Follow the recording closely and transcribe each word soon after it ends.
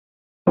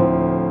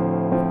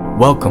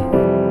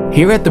Welcome.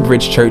 Here at the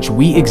Bridge Church,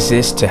 we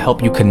exist to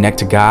help you connect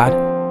to God,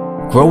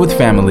 grow with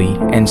family,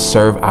 and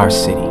serve our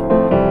city.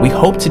 We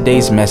hope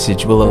today's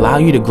message will allow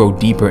you to grow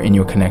deeper in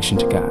your connection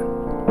to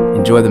God.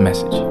 Enjoy the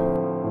message.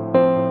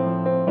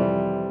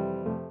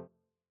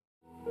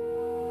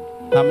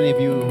 How many of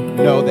you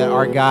know that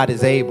our God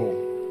is able?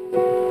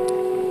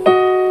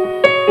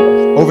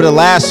 Over the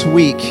last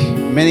week,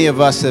 many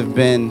of us have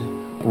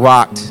been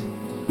rocked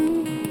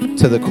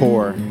to the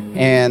core.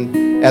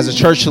 And as a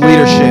church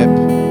leadership,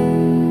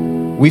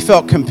 we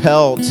felt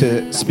compelled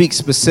to speak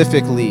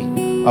specifically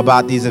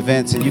about these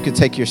events. And you can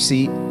take your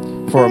seat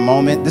for a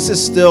moment. This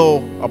is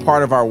still a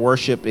part of our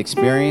worship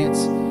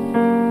experience,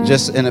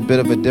 just in a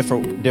bit of a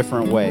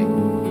different way.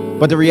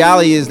 But the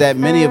reality is that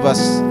many of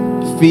us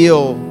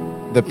feel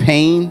the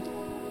pain,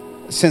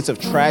 sense of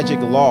tragic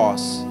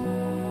loss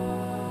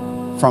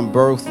from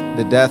both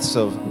the deaths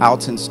of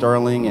Alton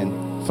Sterling and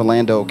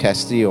Philando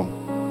Castile.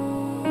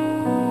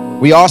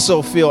 We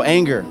also feel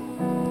anger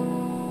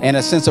and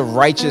a sense of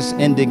righteous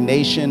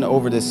indignation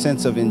over the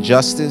sense of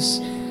injustice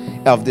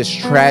of this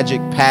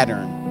tragic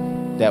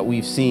pattern that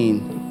we've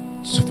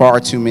seen far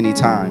too many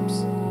times.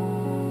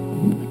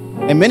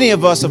 And many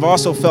of us have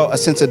also felt a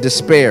sense of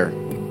despair,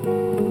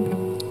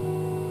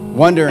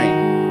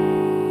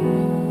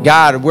 wondering,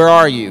 God, where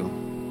are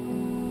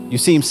you? You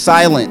seem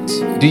silent.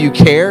 Do you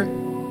care?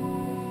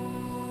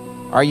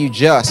 Are you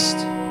just?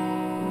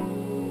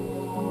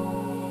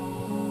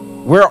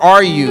 Where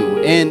are you?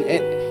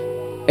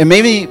 And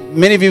maybe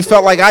many of you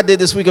felt like I did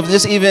this week of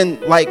just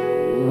even like,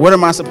 what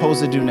am I supposed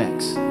to do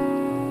next?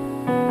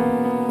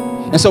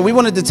 And so we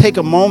wanted to take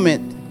a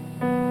moment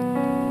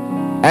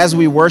as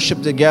we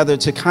worship together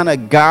to kind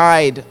of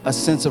guide a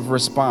sense of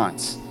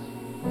response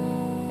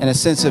and a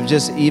sense of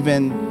just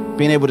even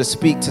being able to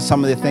speak to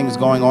some of the things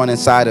going on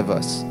inside of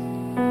us.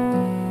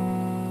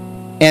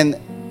 And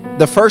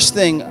the first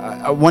thing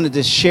I wanted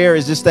to share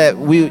is just that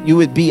you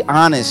would be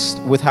honest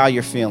with how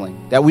you're feeling,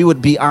 that we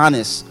would be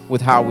honest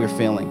with how we're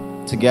feeling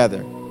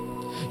together.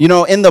 You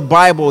know, in the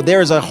Bible,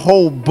 there's a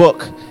whole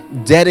book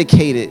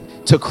dedicated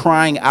to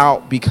crying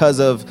out because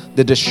of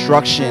the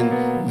destruction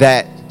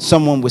that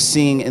someone was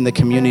seeing in the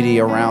community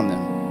around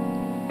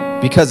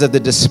them, because of the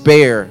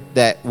despair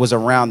that was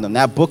around them.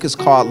 That book is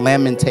called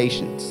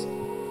Lamentations.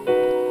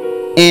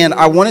 And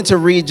I wanted to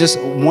read just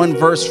one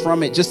verse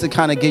from it just to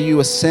kind of give you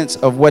a sense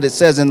of what it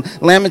says. In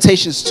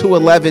Lamentations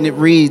 2:11, it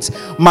reads,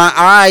 "My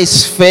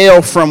eyes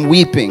fail from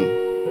weeping.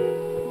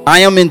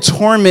 I am in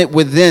torment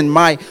within.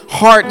 My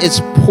heart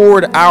is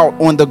poured out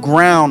on the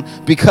ground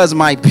because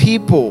my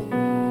people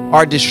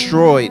are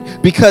destroyed,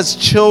 because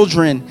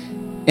children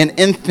and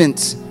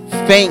infants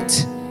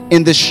faint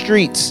in the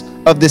streets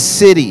of the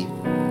city."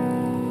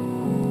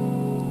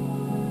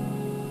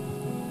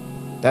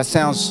 That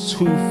sounds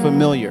too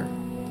familiar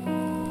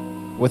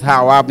with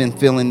how I've been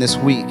feeling this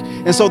week.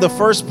 And so the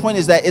first point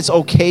is that it's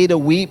okay to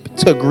weep,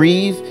 to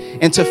grieve,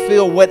 and to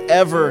feel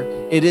whatever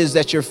it is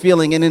that you're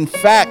feeling. And in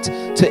fact,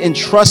 to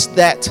entrust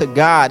that to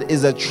God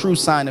is a true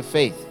sign of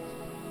faith.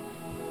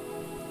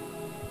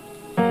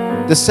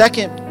 The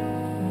second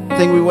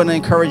thing we want to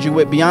encourage you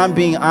with, beyond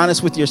being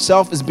honest with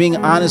yourself, is being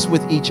honest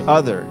with each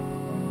other.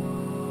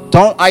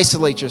 Don't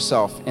isolate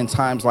yourself in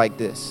times like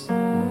this.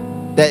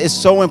 That is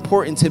so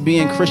important to be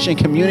in Christian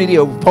community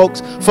of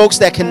folks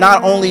that can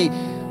not only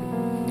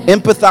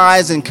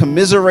empathize and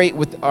commiserate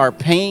with our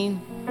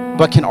pain,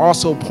 but can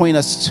also point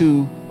us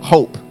to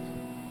hope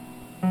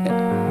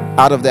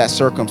out of that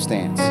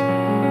circumstance.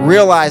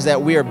 Realize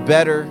that we are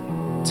better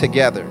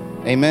together.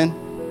 Amen.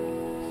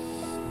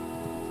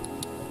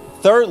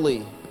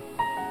 Thirdly,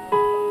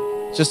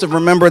 just to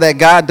remember that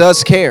God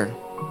does care.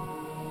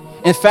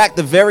 In fact,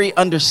 the very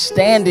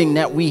understanding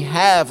that we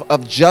have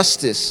of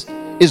justice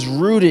is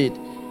rooted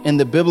in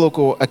the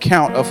biblical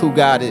account of who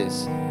God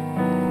is.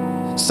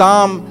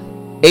 Psalm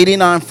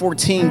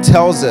 89:14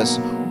 tells us,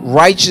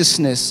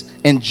 "Righteousness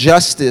and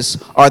justice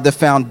are the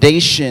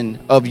foundation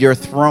of your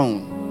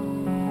throne.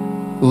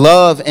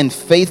 Love and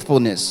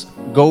faithfulness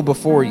go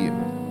before you."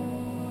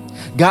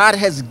 God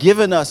has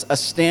given us a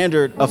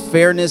standard of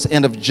fairness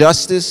and of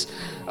justice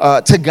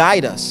to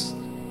guide us.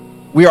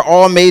 We are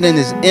all made in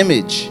His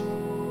image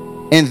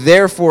and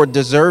therefore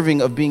deserving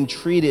of being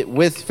treated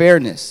with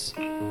fairness.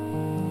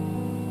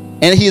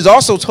 And He has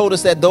also told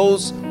us that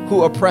those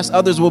who oppress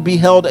others will be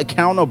held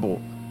accountable.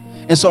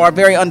 And so our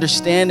very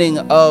understanding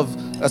of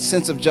a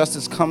sense of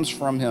justice comes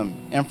from Him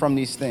and from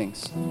these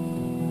things.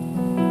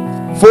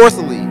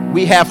 Fourthly,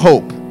 we have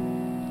hope.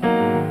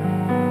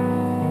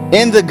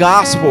 In the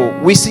gospel,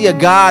 we see a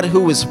God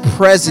who is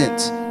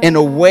present and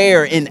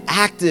aware and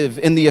active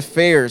in the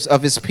affairs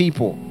of His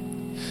people.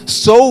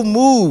 So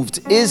moved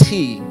is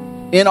He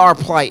in our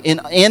plight, in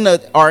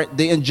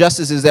the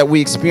injustices that we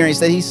experience,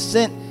 that He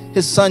sent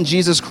His Son,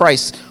 Jesus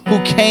Christ, who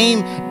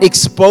came,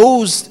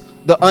 exposed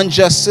the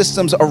unjust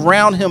systems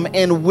around Him,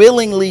 and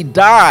willingly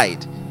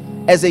died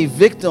as a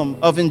victim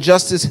of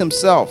injustice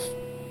Himself,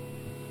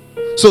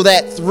 so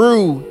that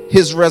through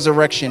His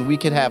resurrection we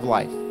could have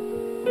life.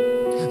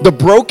 The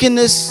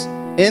brokenness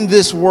in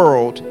this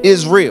world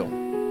is real.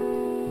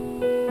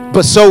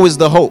 but so is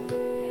the hope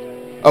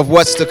of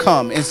what's to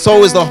come. And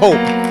so is the hope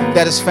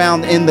that is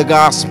found in the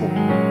gospel.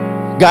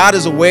 God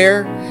is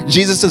aware,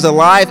 Jesus is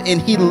alive,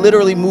 and he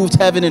literally moved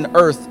heaven and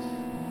earth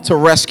to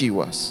rescue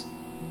us.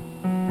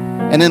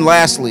 And then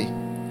lastly,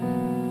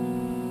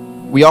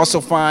 we also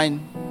find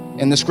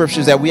in the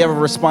scriptures that we have a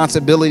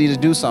responsibility to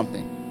do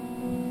something.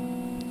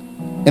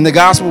 In the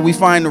gospel, we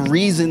find a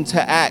reason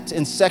to act.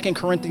 In 2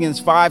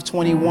 Corinthians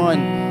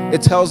 5:21,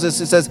 it tells us,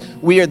 it says,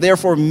 we are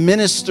therefore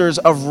ministers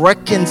of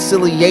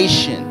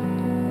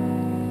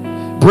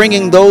reconciliation,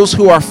 bringing those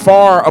who are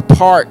far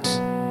apart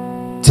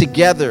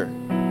together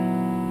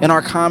in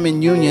our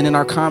common union, in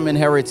our common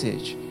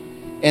heritage.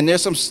 And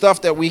there's some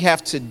stuff that we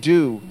have to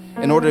do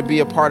in order to be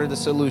a part of the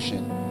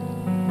solution.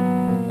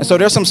 And so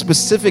there's some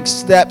specific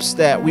steps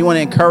that we want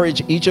to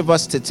encourage each of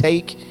us to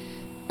take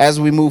as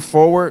we move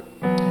forward.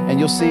 And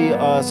you'll see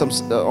some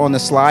on the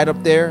slide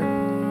up there.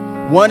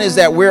 One is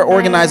that we're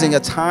organizing a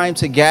time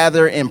to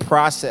gather and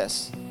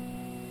process.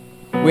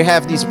 We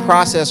have these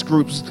process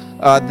groups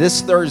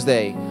this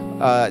Thursday,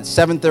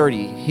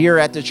 7:30 here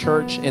at the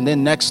church, and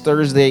then next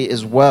Thursday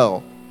as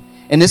well.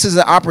 And this is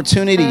an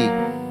opportunity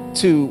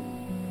to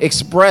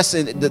express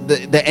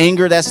the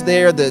anger that's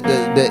there,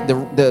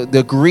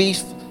 the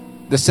grief,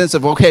 the sense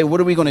of, okay, what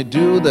are we going to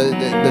do?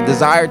 The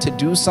desire to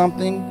do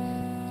something.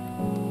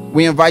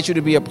 We invite you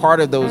to be a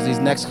part of these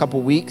next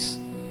couple weeks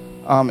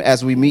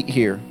as we meet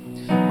here.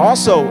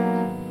 Also,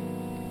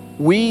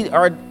 we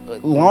are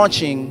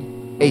launching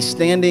a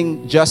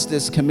standing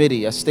justice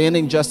committee, a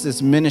standing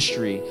justice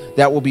ministry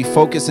that will be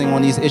focusing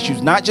on these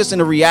issues, not just in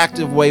a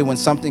reactive way when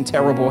something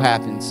terrible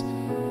happens,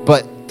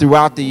 but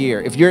throughout the year.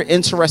 If you're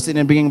interested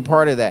in being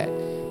part of that,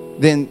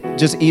 then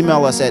just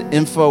email us at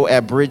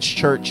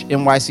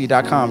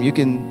info@bridgechurchnyc.com. You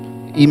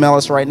can email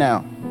us right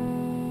now.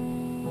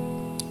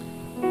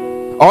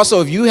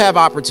 Also, if you have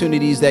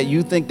opportunities that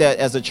you think that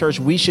as a church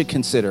we should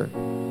consider,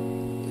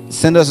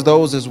 send us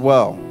those as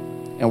well,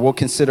 and we'll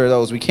consider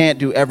those. We can't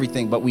do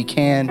everything, but we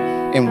can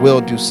and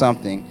will do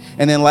something.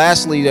 And then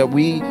lastly, that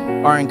we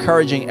are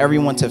encouraging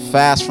everyone to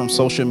fast from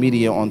social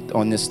media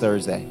on this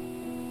Thursday.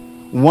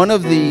 One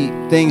of the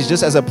things,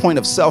 just as a point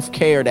of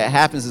self-care, that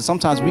happens is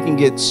sometimes we can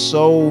get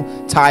so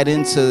tied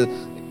into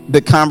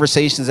the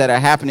conversations that are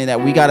happening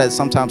that we got to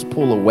sometimes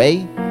pull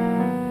away,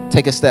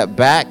 take a step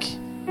back,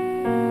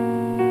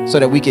 so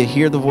that we can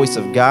hear the voice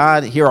of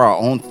God, hear our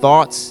own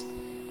thoughts.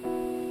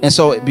 And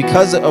so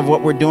because of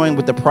what we're doing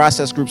with the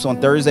process groups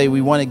on Thursday,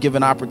 we want to give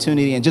an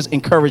opportunity and just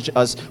encourage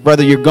us,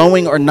 whether you're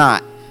going or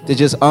not, to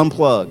just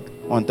unplug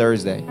on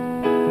Thursday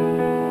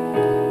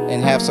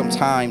and have some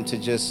time to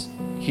just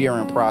hear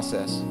and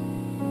process.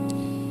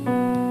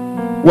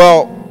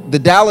 Well, the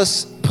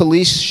Dallas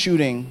police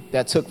shooting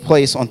that took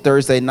place on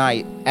Thursday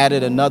night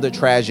added another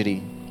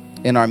tragedy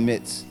in our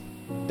midst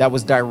that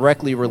was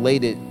directly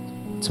related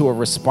to a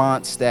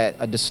response that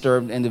a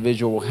disturbed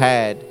individual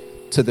had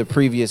to the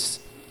previous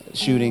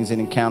shootings and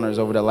encounters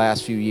over the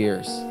last few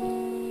years.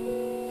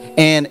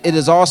 And it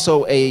is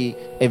also a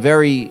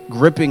very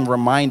gripping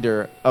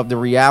reminder of the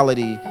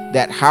reality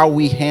that how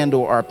we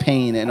handle our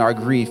pain and our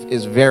grief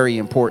is very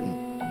important.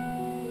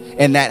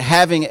 And that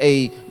having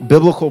a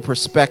biblical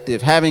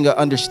perspective, having an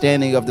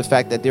understanding of the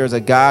fact that there's a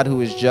God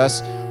who is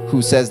just,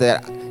 who says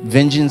that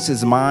vengeance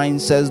is mine,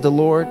 says the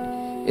Lord,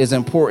 is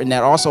important.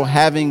 That also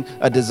having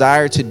a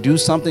desire to do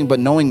something, but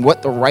knowing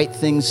what the right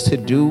things to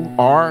do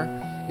are,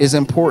 is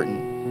important.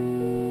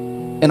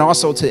 And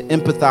also to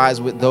empathize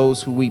with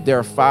those who weep. There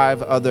are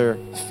 5 other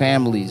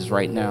families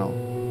right now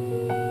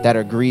that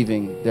are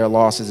grieving their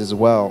losses as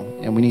well,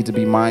 and we need to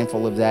be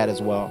mindful of that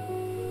as well.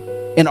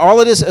 And all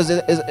of this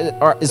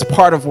is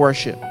part of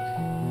worship.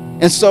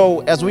 And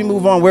so as we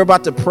move on, we're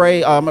about to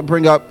pray. I'm going to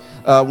bring up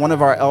one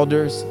of our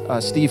elders,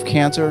 Steve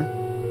Cantor,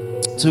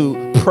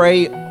 to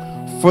pray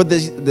for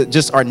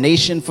just our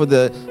nation, for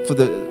the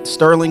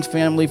Sterling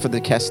family, for the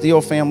Castile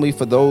family,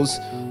 for those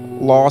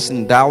lost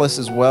in Dallas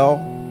as well.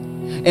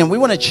 And we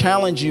want to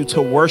challenge you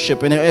to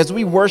worship. And as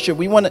we worship,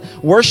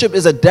 worship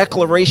is a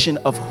declaration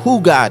of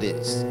who God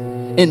is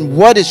and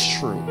what is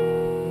true.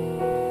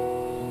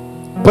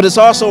 But it's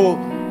also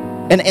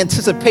an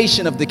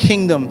anticipation of the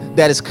kingdom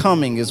that is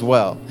coming as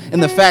well.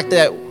 And the fact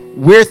that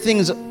where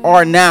things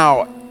are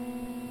now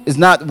is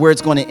not where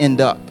it's going to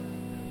end up.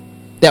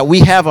 That we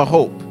have a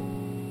hope.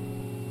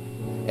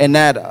 And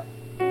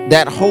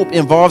that hope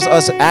involves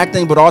us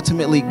acting, but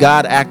ultimately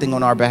God acting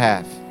on our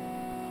behalf.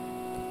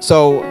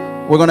 So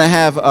we're going to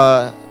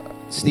have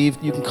Steve,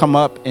 you can come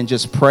up and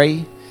just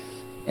pray,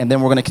 and then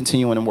we're going to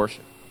continue in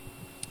worship.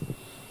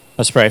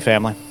 Let's pray,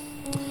 family.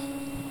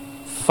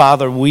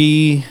 Father,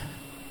 we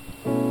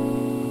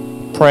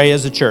pray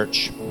as a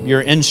church,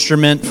 your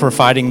instrument for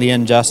fighting the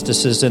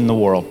injustices in the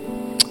world.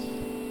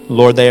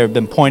 Lord, they have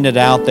been pointed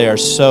out. They are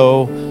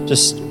so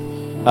just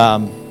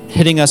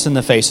hitting us in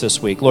the face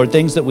this week. Lord,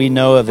 things that we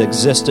know have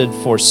existed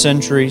for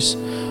centuries.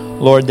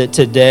 Lord, that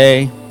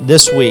today,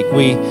 this week,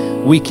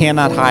 we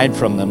cannot hide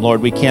from them.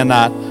 Lord, we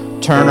cannot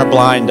turn a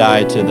blind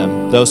eye to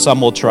them, though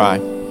some will try.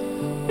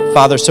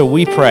 Father, so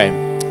we pray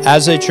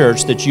as a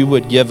church that you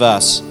would give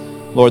us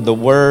Lord, the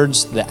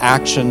words, the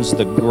actions,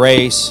 the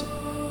grace,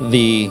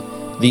 the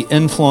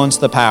influence,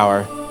 the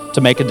power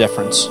to make a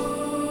difference.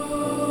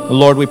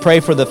 Lord, we pray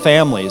for the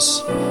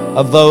families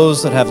of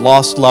those that have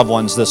lost loved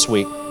ones this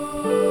week.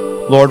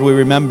 Lord, we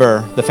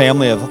remember the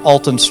family of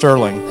Alton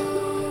Sterling,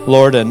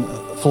 Lord, and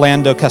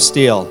Philando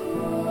Castile.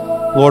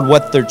 Lord,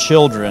 what their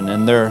children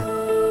and their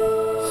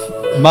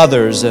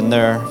mothers and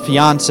their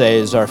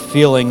fiancés are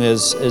feeling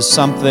is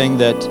something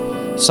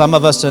that some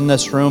of us in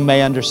this room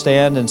may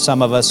understand and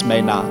some of us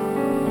may not.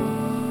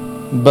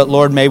 But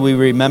Lord, may we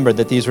remember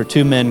that these were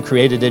two men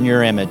created in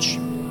your image.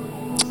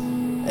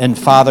 And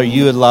Father,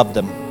 you had loved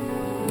them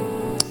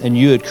and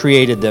you had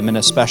created them in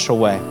a special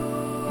way.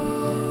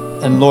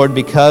 And Lord,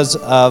 because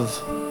of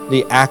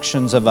the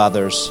actions of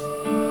others,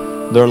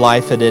 their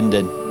life had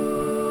ended.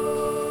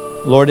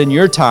 Lord, in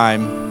your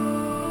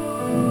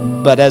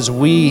time, but as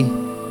we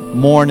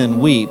mourn and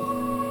weep,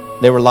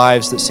 there were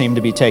lives that seemed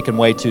to be taken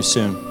way too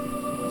soon.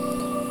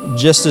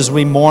 Just as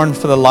we mourn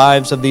for the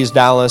lives of these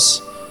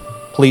Dallas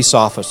police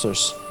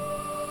officers,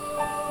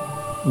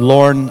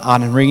 Lauren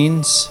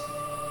Henrines,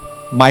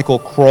 Michael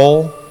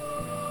Kroll,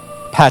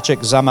 Patrick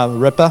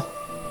Zamarripa,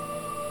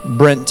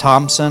 Brent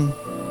Thompson,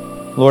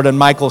 Lord, and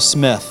Michael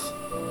Smith.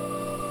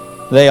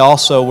 They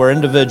also were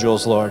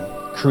individuals, Lord,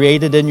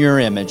 created in your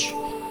image,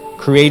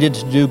 created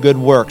to do good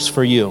works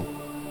for you.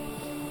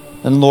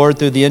 And Lord,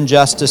 through the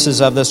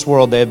injustices of this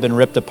world, they have been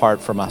ripped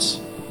apart from us.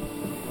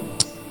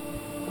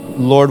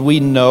 Lord, we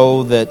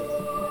know that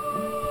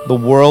the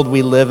world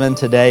we live in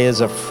today is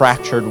a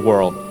fractured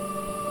world.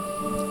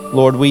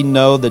 Lord, we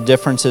know the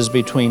differences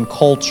between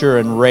culture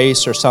and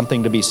race are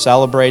something to be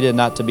celebrated,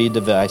 not to be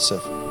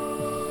divisive.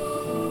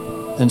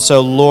 And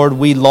so, Lord,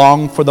 we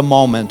long for the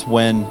moment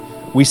when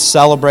we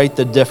celebrate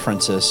the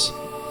differences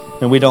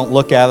and we don't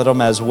look at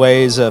them as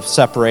ways of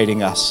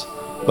separating us,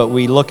 but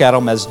we look at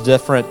them as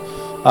different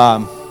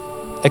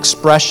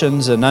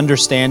expressions and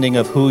understanding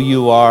of who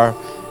you are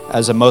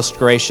as a most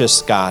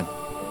gracious God.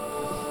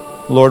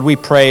 Lord, we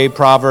pray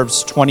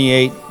Proverbs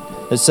 28,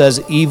 it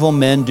says, evil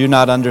men do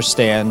not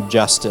understand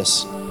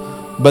justice,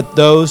 but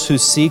those who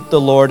seek the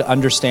Lord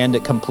understand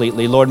it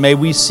completely. Lord, may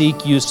we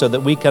seek you so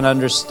that we can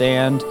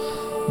understand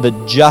the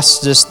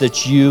justice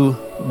that you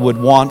would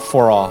want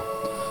for all.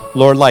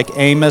 Lord, like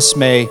Amos,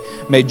 may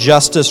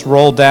justice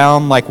roll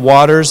down like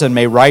waters and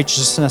may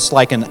righteousness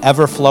like an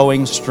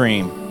ever-flowing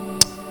stream.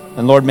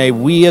 And Lord, may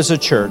we as a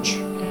church,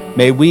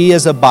 may we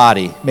as a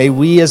body, may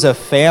we as a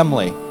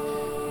family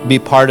be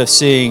part of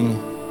seeing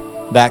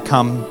that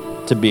come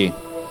to be.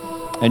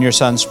 In your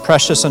Son's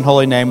precious and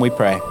holy name we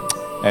pray.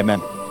 Amen.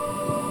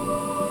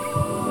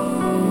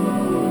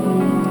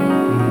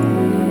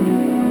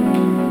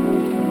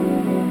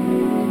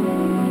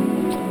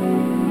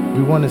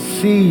 We want to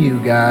see you,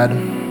 God.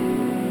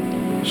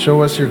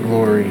 Show us your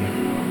glory.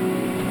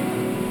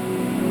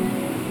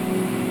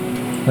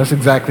 That's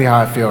exactly how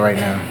I feel right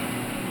now.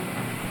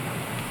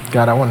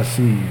 God, I want to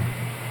see you.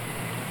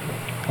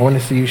 I want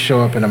to see you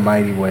show up in a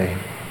mighty way.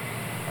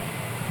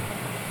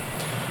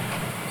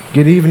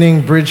 Good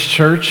evening, Bridge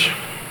Church.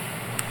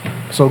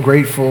 So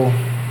grateful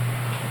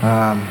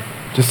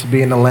just to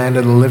be in the land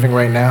of the living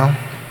right now.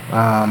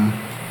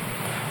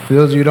 For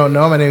those of you who don't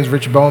know, my name is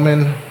Rich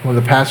Bowman, one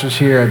of the pastors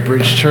here at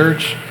Bridge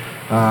Church.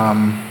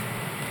 Man,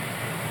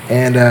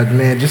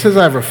 just as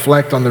I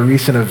reflect on the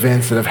recent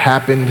events that have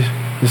happened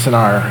just in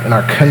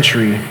our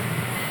country,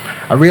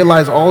 I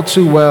realize all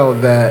too well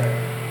that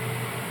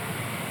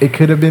it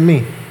could have been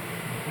me.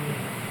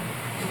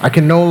 I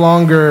can no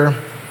longer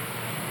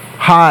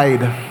hide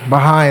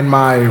behind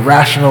my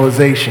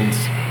rationalizations.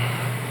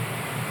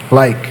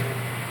 Like,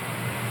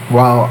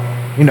 well,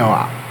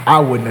 I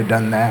wouldn't have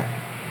done that.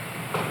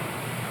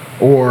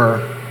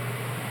 Or,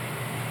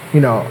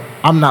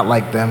 I'm not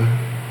like them.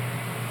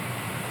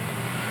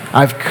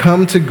 I've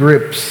come to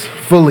grips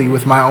fully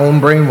with my own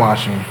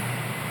brainwashing.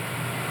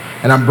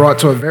 And I'm brought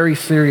to a very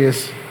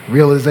serious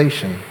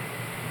realization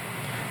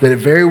that it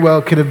very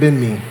well could have been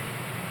me.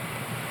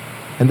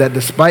 And that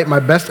despite my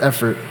best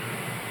effort,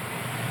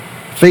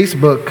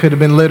 Facebook could have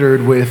been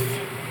littered with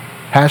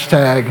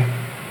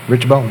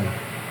 #Rich Bowman.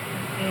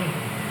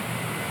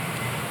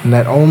 And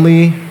that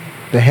only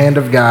the hand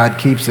of God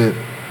keeps it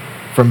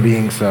from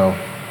being so.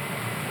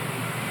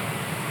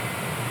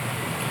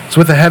 It's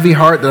with a heavy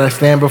heart that I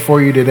stand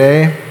before you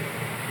today.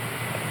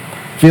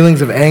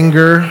 Feelings of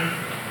anger,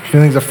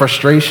 feelings of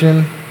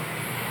frustration.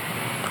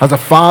 As a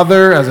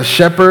father, as a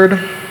shepherd,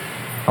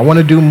 I want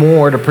to do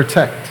more to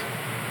protect.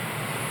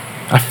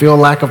 I feel a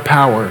lack of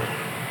power,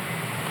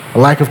 a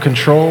lack of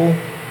control.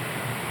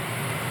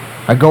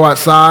 I go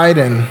outside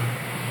and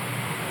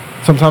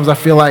sometimes I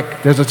feel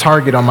like there's a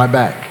target on my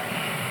back.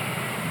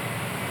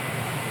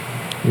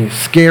 A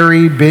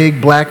scary, big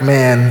black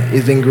man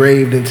is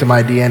engraved into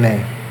my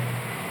DNA.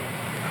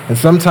 And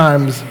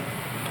sometimes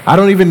I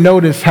don't even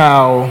notice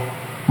how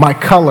my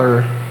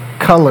color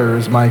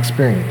colors my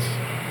experience.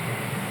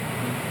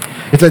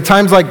 It's at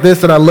times like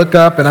this that I look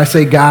up and I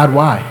say, God,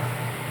 why?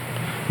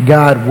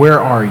 God, where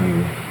are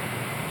you?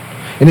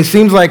 And it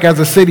seems like as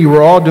a city,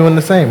 we're all doing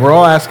the same. We're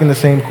all asking the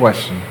same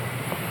question.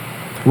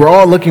 We're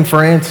all looking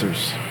for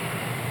answers,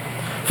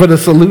 for the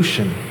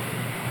solution.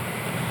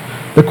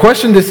 The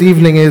question this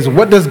evening is,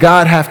 what does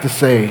God have to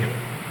say?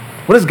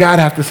 What does God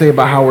have to say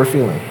about how we're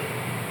feeling?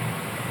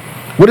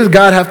 What does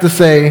God have to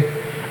say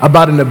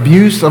about an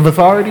abuse of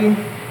authority?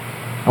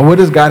 And what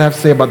does God have to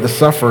say about the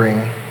suffering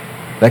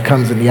that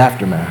comes in the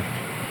aftermath?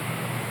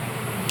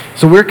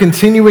 So we're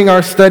continuing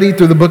our study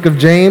through the book of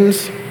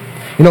James.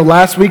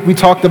 Last week we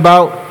talked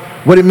about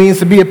what it means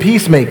to be a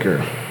peacemaker,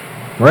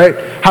 right?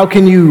 How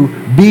can you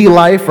be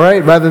life,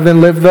 right, rather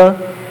than live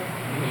the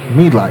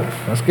me life?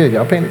 That's good.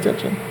 Y'all paying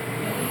attention?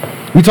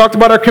 We talked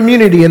about our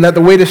community and that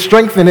the way to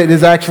strengthen it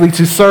is actually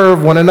to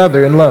serve one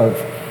another in love.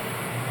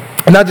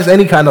 And not just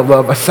any kind of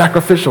love, a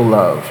sacrificial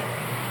love.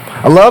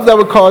 A love that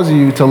would cause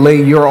you to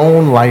lay your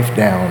own life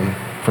down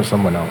for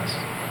someone else.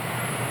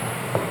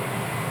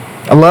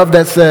 A love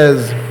that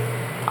says,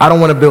 I don't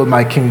want to build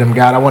my kingdom,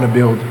 God. I want to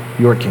build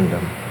your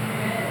kingdom.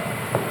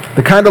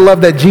 The kind of love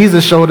that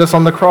Jesus showed us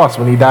on the cross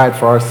when he died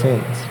for our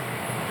sins.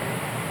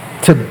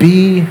 To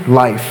be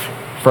life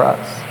for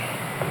us.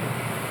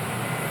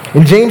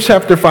 In James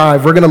chapter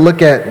 5, we're going to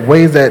look at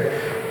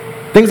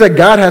things that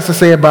God has to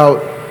say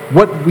about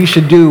what we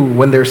should do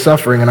when there's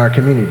suffering in our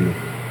community.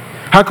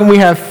 How can we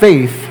have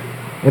faith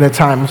in a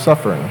time of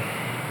suffering?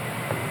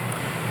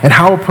 And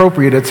how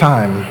appropriate a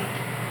time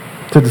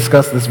to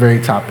discuss this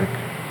very topic.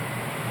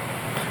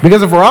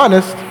 Because if we're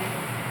honest,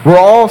 we're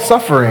all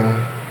suffering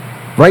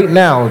right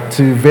now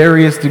to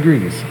various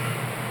degrees.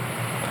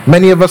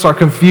 Many of us are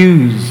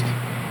confused,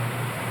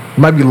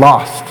 might be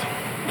lost,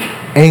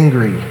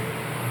 angry,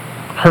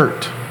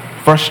 hurt,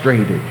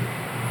 frustrated.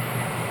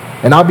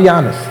 And I'll be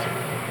honest,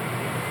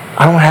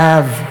 I don't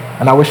have,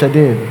 and I wish I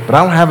did, but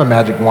I don't have a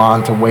magic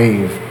wand to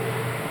wave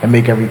and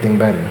make everything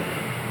better.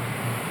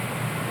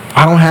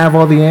 I don't have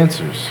all the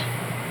answers,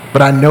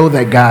 but I know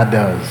that God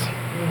does.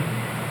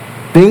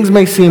 Things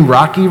may seem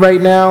rocky right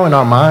now in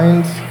our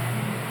minds,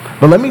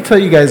 but let me tell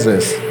you guys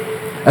this.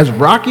 As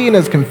rocky and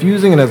as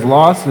confusing and as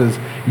lost as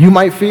you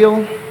might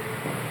feel,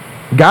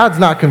 God's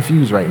not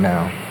confused right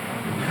now.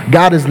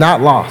 God is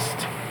not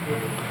lost.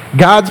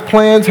 God's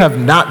plans have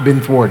not been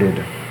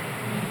thwarted.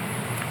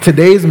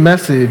 Today's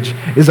message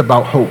is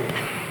about hope.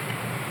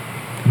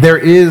 There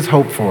is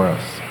hope for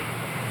us.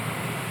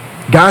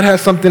 God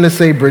has something to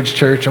say, Bridge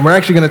Church, and we're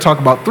actually going to talk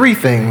about 3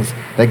 things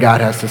that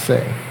God has to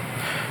say.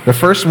 The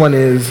first one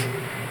is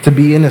to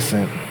be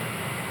innocent.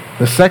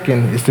 The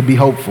second is to be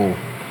hopeful.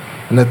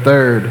 And the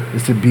third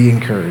is to be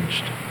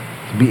encouraged.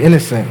 To be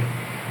innocent,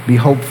 be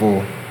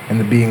hopeful, and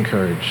to be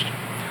encouraged.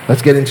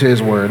 Let's get into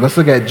his word. Let's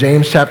look at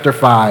James chapter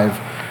 5,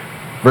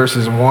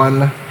 verses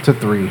 1 to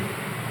 3.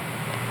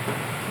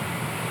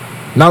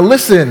 Now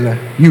listen,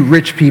 you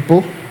rich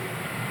people.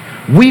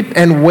 Weep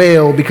and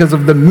wail because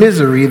of the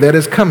misery that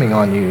is coming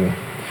on you.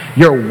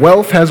 Your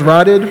wealth has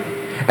rotted,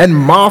 and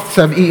moths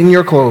have eaten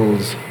your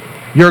clothes.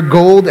 Your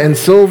gold and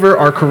silver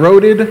are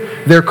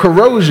corroded. Their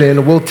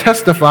corrosion will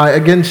testify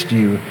against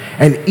you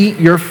and eat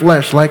your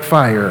flesh like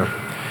fire.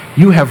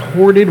 You have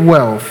hoarded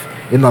wealth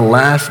in the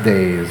last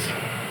days.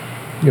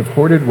 You have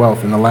hoarded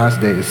wealth in the last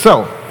days.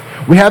 So,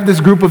 we have this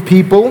group of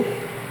people.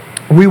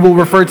 We will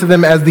refer to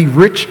them as the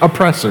rich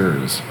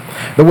oppressors.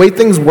 The way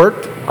things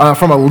worked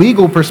from a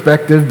legal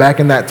perspective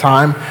back in that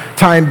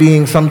time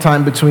being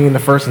sometime between the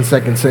 1st and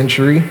 2nd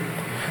century,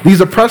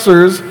 these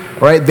oppressors,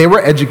 right, they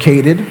were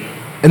educated,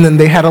 and then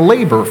they had a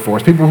labor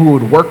force, people who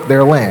would work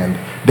their land.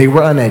 They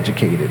were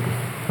uneducated,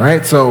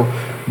 right? So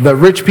the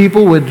rich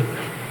people would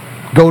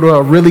go to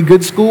a really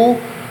good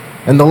school,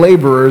 and the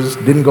laborers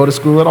didn't go to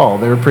school at all.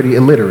 They were pretty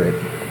illiterate.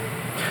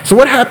 So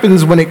what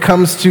happens when it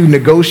comes to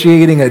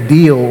negotiating a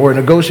deal or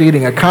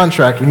negotiating a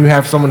contract when you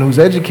have someone who's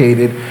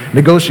educated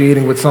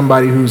negotiating with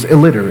somebody who's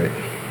illiterate?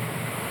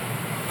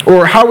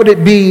 Or how would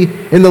it be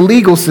in the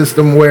legal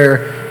system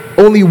where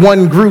only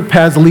one group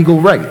has legal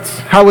rights?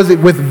 How is it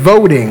with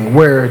voting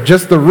where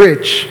just the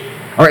rich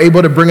are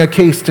able to bring a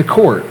case to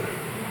court?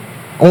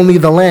 Only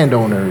the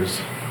landowners.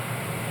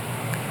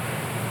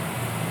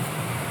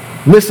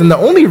 Listen, the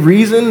only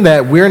reason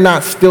that we're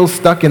not still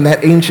stuck in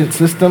that ancient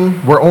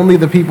system where only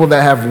the people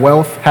that have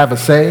wealth have a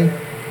say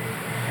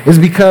is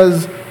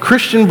because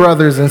Christian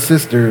brothers and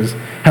sisters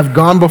have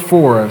gone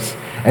before us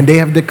and they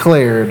have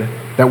declared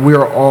that we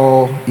are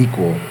all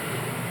equal,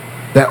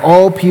 that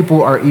all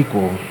people are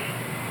equal.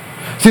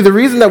 See, the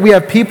reason that we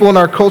have people in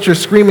our culture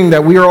screaming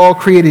that we are all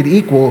created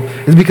equal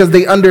is because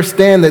they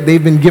understand that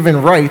they've been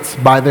given rights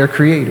by their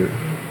Creator,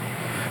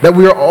 that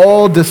we are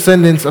all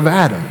descendants of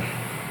Adam,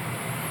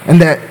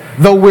 and that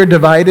though we're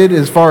divided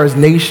as far as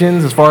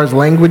nations, as far as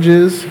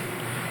languages,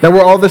 that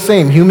we're all the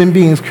same, human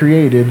beings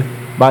created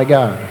by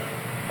God.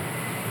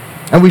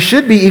 And we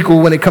should be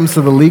equal when it comes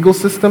to the legal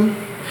system,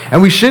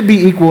 and we should be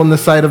equal in the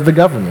sight of the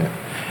government,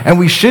 and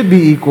we should be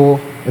equal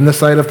in the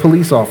sight of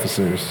police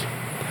officers,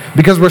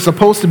 because we're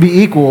supposed to be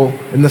equal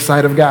in the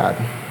sight of God.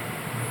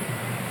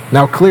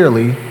 Now,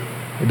 clearly,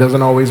 it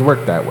doesn't always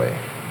work that way.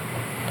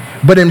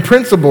 But in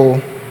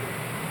principle,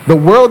 the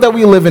world that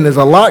we live in is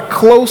a lot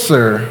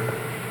closer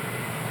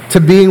to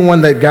being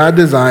one that God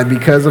designed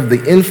because of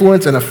the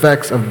influence and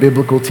effects of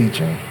biblical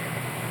teaching.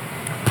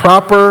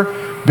 Proper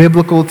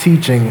biblical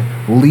teaching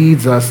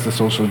leads us to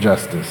social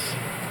justice.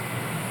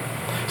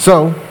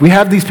 So we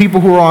have these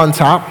people who are on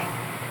top,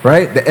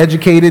 right? The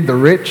educated, the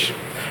rich,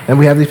 and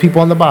we have these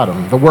people on the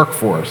bottom, the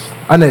workforce,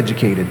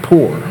 uneducated,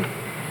 poor,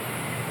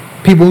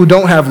 people who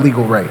don't have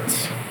legal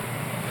rights.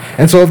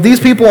 And so if these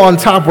people on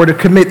top were to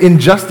commit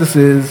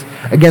injustices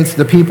against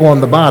the people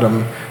on the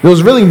bottom, there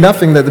was really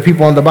nothing that the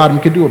people on the bottom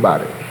could do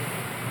about it.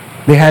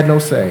 They had no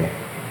say.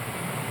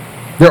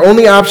 Their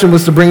only option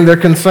was to bring their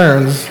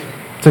concerns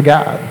to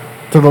God,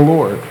 to the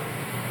Lord.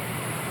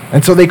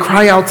 And so they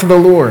cry out to the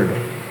Lord.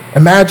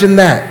 Imagine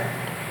that.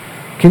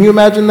 Can you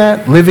imagine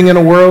that? Living in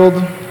a world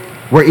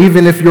where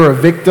even if you're a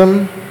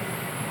victim,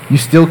 you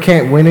still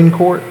can't win in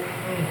court?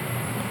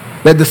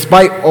 That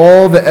despite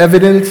all the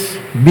evidence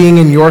being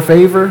in your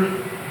favor,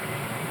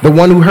 the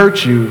one who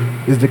hurt you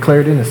is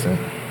declared innocent.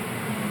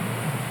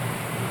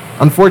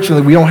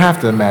 Unfortunately, we don't have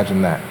to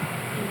imagine that.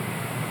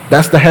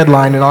 That's the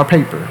headline in our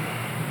paper.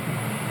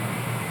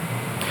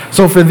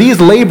 So for these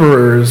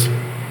laborers,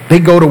 they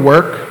go to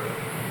work,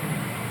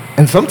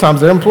 and sometimes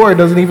their employer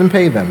doesn't even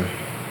pay them.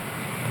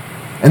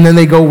 And then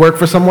they go work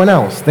for someone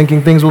else,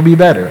 thinking things will be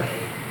better.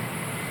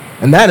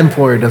 And that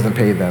employer doesn't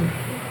pay them.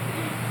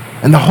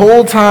 And the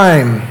whole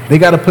time, they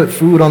got to put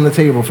food on the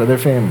table for their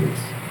families.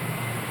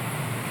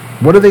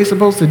 What are they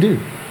supposed to do?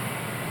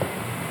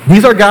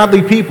 These are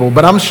godly people,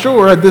 but I'm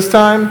sure at this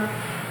time,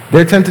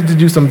 they're tempted to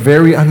do some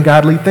very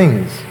ungodly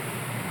things.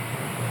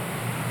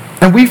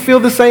 And we feel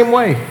the same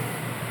way.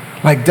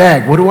 Like,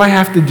 dag, what do I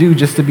have to do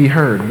just to be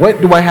heard? What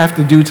do I have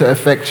to do to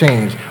affect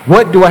change?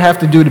 What do I have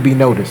to do to be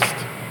noticed?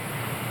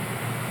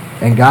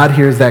 And God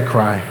hears that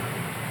cry.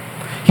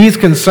 He's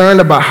concerned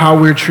about how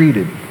we're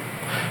treated.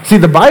 See,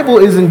 the Bible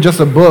isn't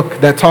just a book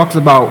that talks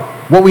about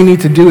what we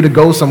need to do to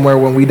go somewhere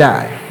when we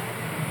die.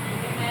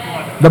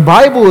 The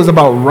Bible is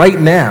about right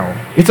now.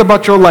 It's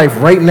about your life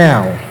right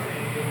now.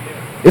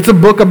 It's a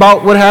book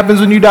about what happens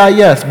when you die,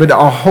 yes, but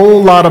a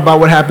whole lot about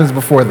what happens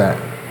before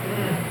that.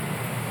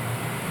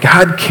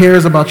 God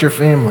cares about your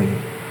family.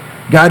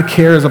 God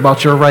cares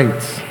about your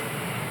rights.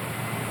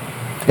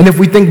 And if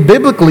we think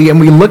biblically and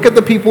we look at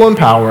the people in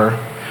power,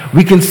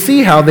 we can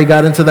see how they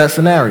got into that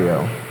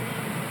scenario.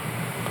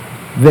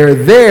 They're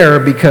there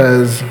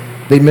because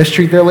they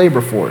mistreat their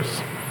labor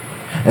force.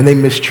 And they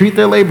mistreat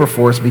their labor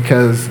force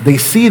because they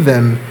see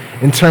them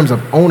in terms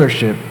of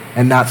ownership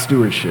and not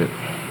stewardship.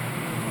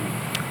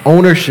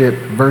 Ownership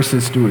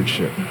versus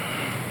stewardship.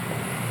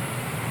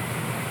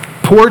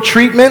 Poor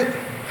treatment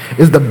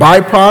is the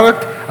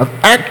byproduct of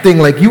acting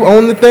like you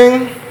own the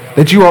thing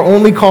that you are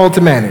only called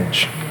to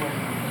manage.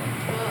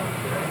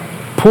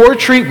 Poor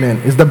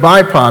treatment is the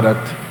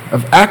byproduct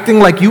of acting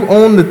like you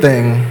own the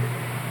thing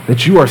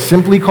that you are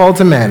simply called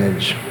to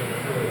manage.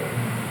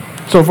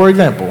 So, for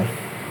example,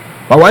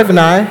 my wife and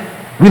I,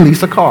 we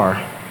lease a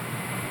car,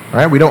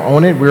 right? We don't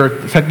own it.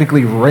 We're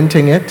technically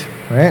renting it,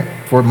 right,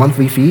 for a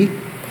monthly fee.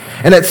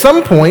 And at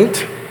some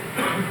point,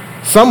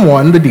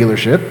 someone, the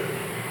dealership,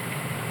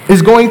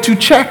 is going to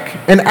check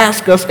and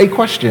ask us a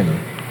question.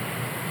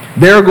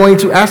 They're going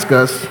to ask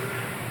us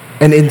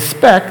and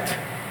inspect,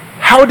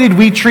 how did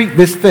we treat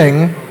this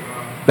thing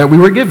that we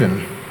were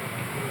given?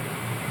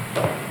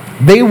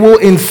 They will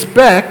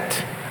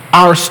inspect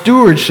our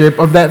stewardship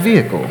of that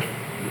vehicle.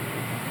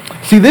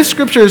 See, this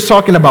scripture is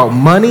talking about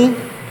money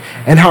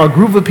and how a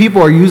group of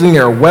people are using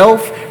their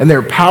wealth and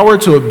their power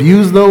to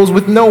abuse those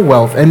with no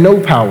wealth and no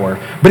power.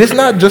 But it's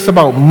not just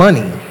about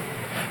money.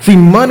 See,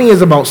 money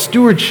is about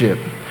stewardship.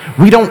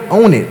 We don't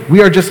own it.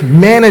 We are just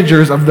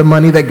managers of the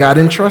money that God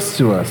entrusts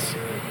to us.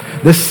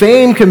 The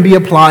same can be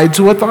applied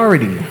to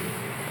authority.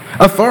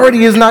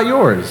 Authority is not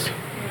yours.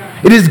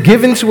 It is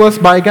given to us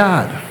by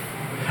God.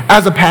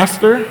 As a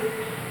pastor,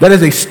 that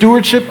is a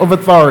stewardship of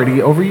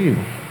authority over you.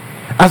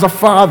 As a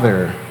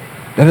father,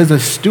 that is a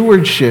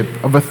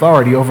stewardship of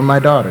authority over my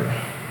daughter.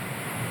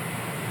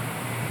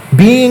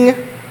 Being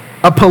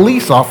a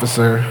police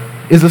officer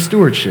is a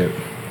stewardship.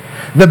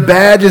 The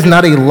badge is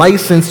not a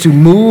license to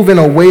move in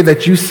a way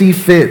that you see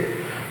fit,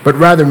 but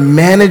rather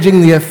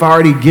managing the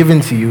authority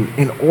given to you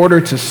in order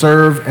to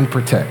serve and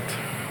protect.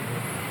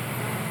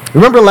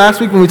 Remember last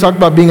week when we talked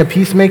about being a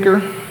peacemaker?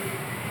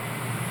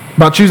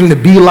 About choosing the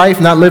be life,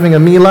 not living a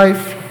me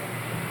life?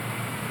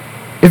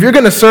 If you're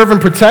going to serve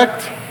and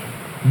protect,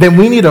 then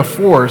we need a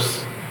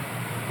force.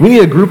 We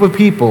need a group of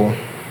people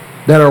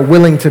that are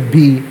willing to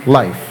be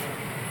life.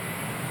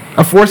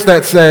 A force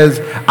that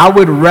says, I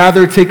would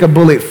rather take a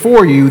bullet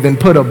for you than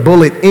put a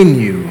bullet in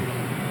you.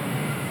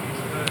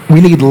 We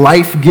need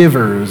life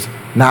givers,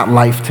 not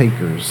life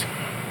takers.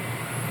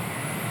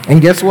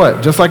 And guess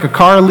what? Just like a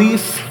car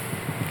lease,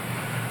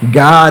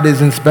 God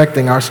is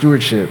inspecting our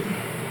stewardship.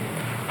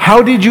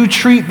 How did you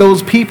treat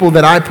those people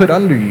that I put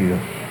under you?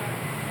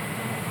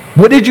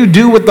 What did you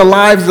do with the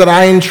lives that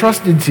I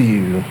entrusted to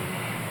you?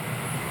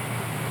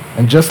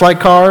 And just like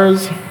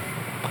cars,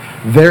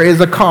 there is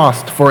a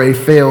cost for a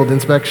failed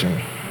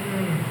inspection.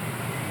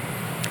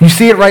 You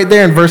see it right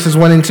there in verses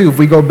 1 and 2. If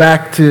we go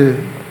back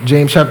to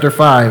James chapter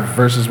 5,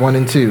 verses 1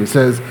 and 2, it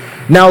says,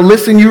 Now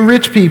listen, you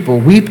rich people,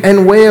 weep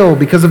and wail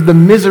because of the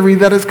misery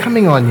that is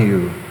coming on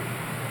you.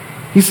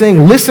 He's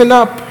saying, listen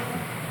up,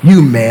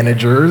 you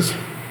managers,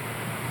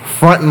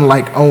 fronting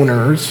like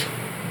owners.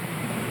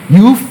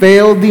 You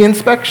failed the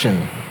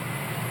inspection,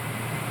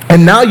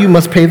 and now you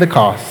must pay the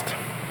cost.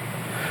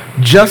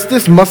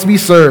 Justice must be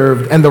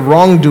served, and the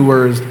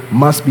wrongdoers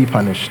must be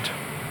punished.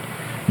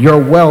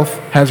 Your wealth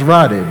has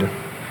rotted.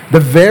 The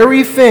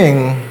very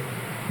thing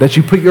that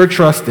you put your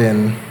trust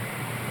in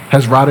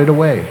has rotted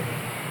away.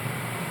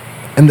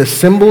 And the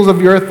symbols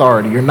of your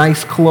authority, your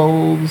nice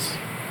clothes,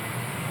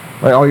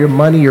 right, all your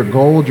money, your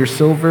gold, your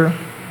silver,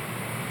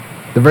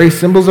 the very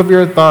symbols of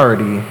your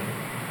authority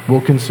will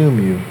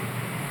consume you.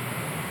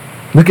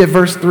 Look at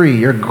verse 3.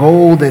 Your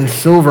gold and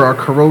silver are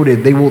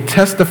corroded. They will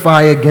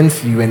testify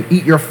against you and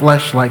eat your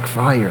flesh like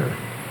fire.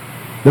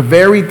 The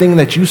very thing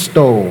that you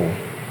stole,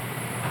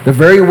 the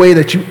very way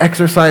that you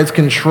exercise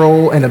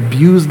control and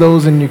abuse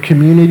those in your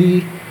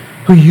community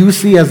who you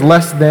see as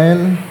less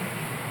than,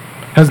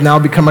 has now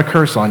become a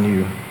curse on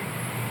you,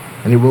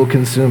 and it will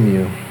consume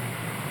you.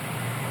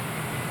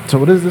 So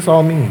what does this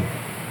all mean?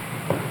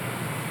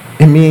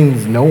 It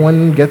means no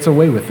one gets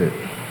away with it.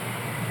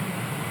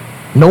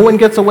 No one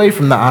gets away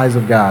from the eyes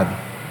of God.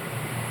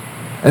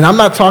 And I'm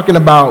not talking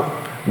about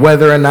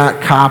whether or not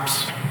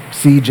cops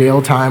see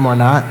jail time or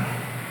not.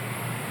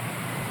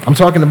 I'm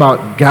talking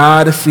about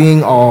God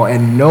seeing all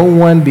and no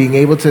one being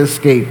able to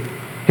escape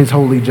his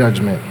holy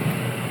judgment.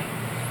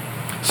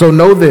 So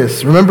know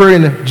this. Remember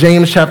in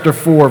James chapter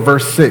 4,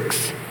 verse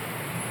 6,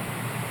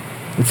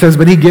 it says,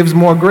 but he gives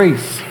more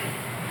grace.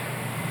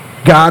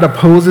 God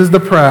opposes the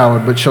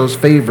proud, but shows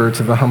favor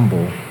to the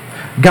humble.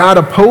 God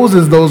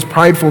opposes those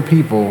prideful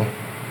people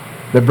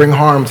that bring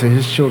harm to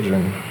his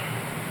children.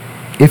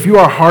 If you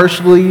are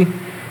harshly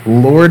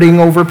lording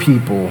over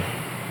people,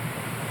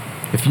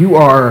 if you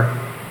are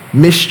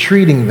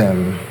mistreating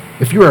them,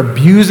 if you are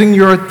abusing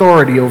your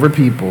authority over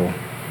people,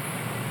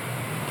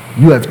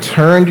 you have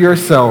turned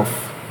yourself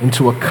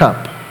into a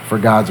cup for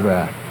God's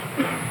wrath,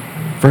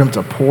 for him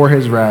to pour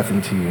his wrath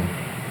into you.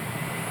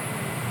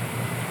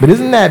 But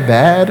isn't that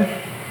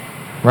bad,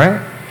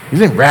 right?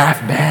 Isn't wrath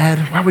bad?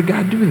 Why would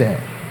God do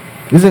that?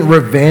 Isn't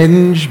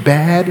revenge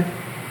bad?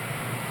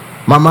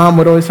 My mom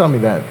would always tell me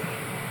that.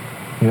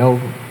 You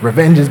know,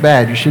 revenge is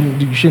bad. You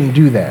shouldn't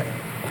do that.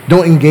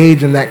 Don't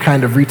engage in that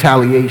kind of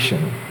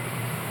retaliation.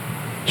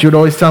 She would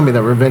always tell me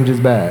that revenge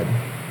is bad.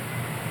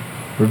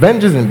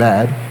 Revenge isn't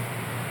bad.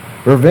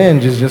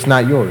 Revenge is just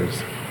not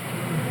yours.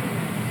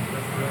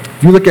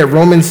 If you look at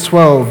Romans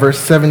 12, verse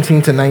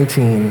 17 to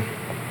 19,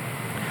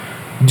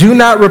 do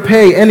not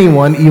repay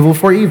anyone evil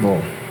for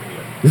evil.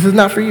 This is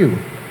not for you.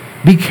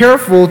 Be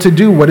careful to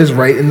do what is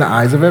right in the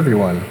eyes of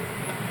everyone.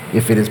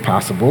 If it is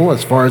possible,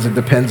 as far as it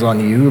depends on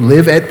you,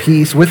 live at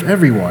peace with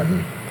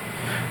everyone.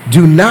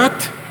 Do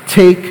not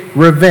take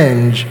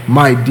revenge,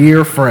 my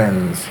dear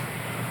friends.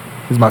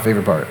 This is my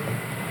favorite part.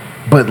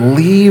 But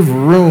leave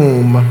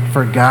room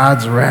for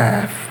God's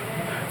wrath.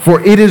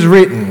 For it is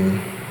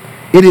written,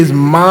 it is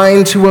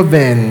mine to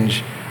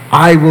avenge,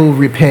 I will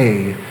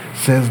repay,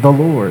 says the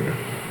Lord.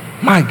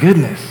 My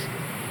goodness.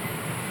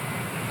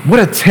 What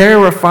a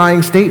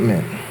terrifying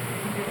statement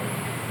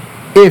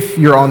if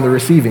you're on the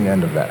receiving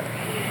end of that.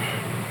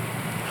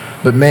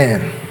 But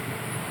man,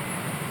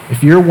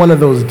 if you're one of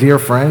those dear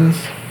friends,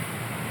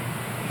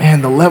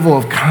 man, the level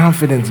of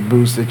confidence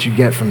boost that you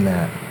get from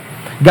that.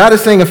 God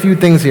is saying a few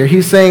things here.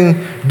 He's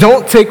saying,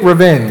 don't take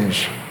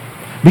revenge,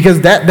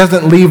 because that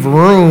doesn't leave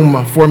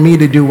room for me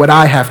to do what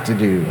I have to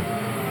do.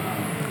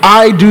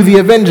 I do the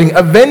avenging.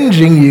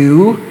 Avenging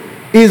you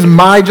is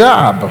my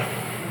job.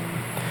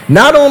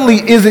 Not only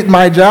is it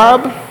my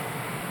job,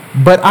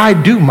 but I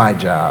do my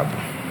job.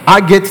 I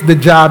get the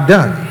job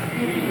done.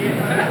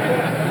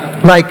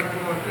 Like,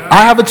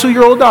 I have a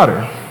 2-year-old daughter.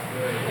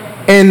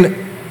 And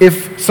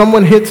if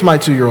someone hits my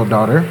 2-year-old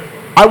daughter,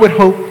 I would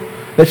hope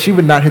that she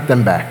would not hit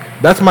them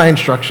back. That's my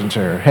instruction to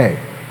her. Hey,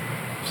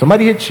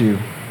 somebody hits you,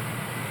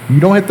 you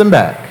don't hit them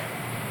back.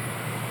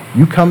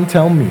 You come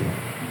tell me.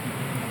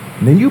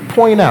 And then you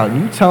point out,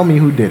 and you tell me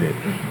who did it.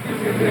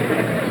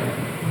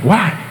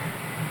 Why?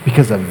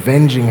 Because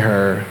avenging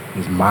her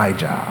is my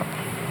job.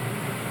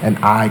 And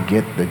I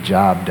get the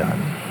job done.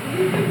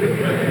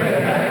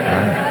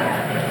 Right?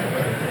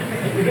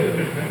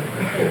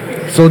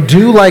 So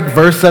do like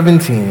verse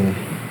 17.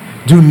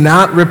 Do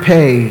not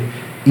repay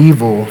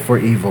evil for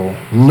evil.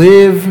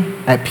 Live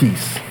at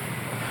peace.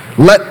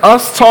 Let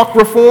us talk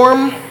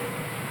reform,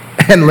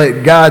 and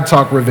let God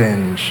talk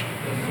revenge.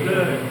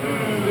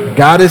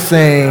 God is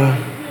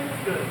saying,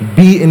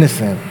 be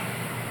innocent.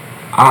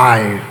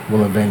 I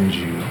will avenge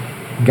you.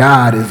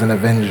 God is an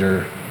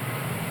avenger.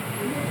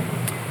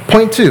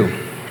 Point 2,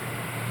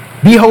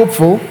 be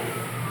hopeful.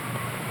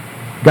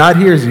 God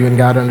hears you and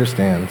God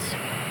understands.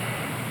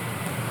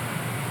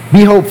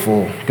 Be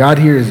hopeful. God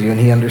hears you and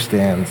he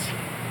understands.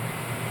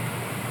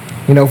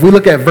 You know, if we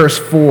look at verse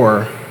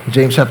 4,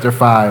 James chapter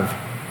 5,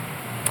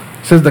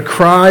 it says, the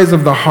cries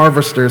of the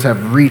harvesters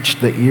have reached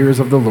the ears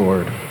of the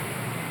Lord.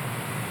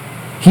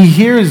 He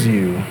hears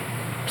you,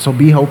 so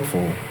be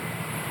hopeful.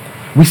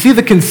 We see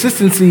the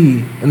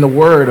consistency in the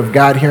word of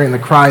God hearing the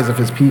cries of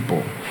his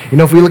people.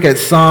 If we look at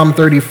Psalm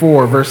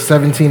 34, verse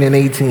 17 and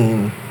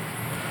 18,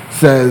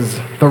 says,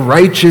 "The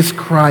righteous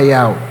cry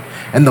out,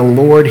 and the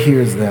Lord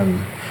hears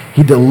them.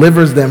 He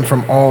delivers them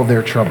from all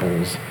their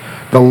troubles.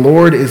 The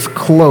Lord is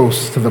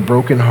close to the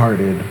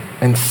brokenhearted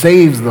and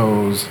saves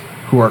those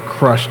who are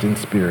crushed in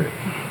spirit."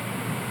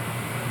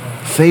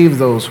 Save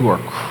those who are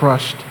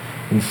crushed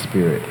in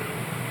spirit.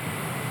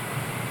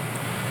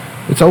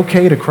 It's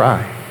okay to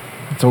cry.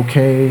 It's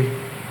okay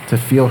to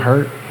feel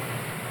hurt.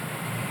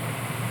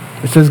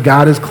 It says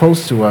God is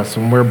close to us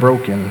when we're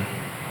broken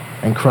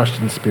and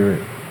crushed in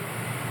spirit.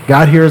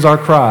 God hears our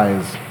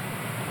cries.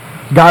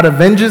 God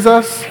avenges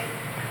us,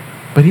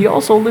 but he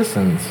also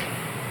listens.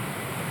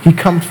 He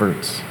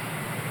comforts.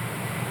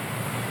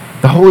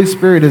 The Holy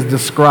Spirit is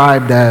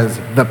described as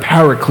the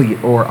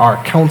Paraclete, or our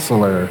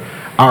counselor,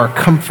 our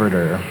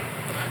comforter.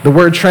 The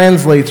word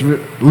translates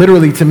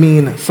literally to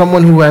mean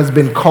someone who has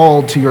been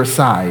called to your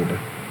side.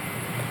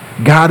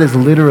 God is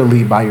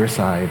literally by your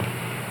side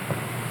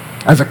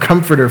as a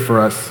comforter for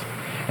us.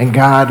 And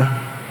God,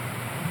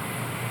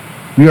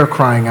 we are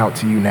crying out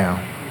to you now.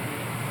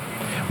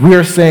 We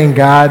are saying,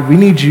 God, we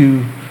need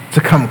you to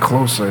come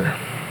closer.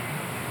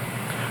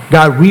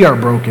 God, we are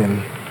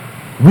broken.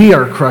 We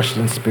are crushed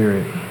in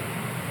spirit.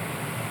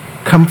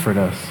 Comfort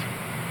us.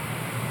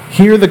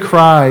 Hear the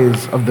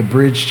cries of the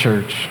Bridge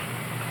Church.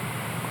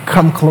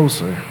 Come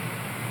closer.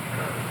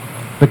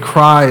 The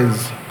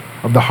cries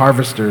of the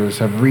harvesters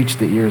have reached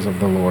the ears of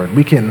the Lord.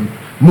 We can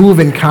move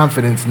in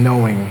confidence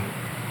knowing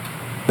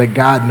that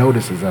God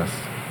notices us.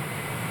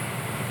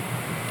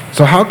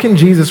 So how can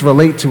Jesus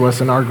relate to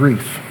us in our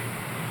grief?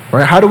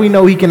 Right? How do we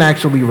know he can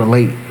actually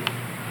relate?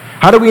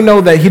 How do we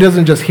know that he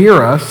doesn't just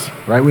hear us?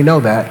 Right? We know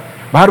that.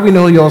 But how do we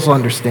know he also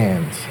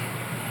understands?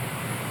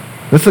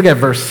 Let's look at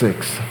verse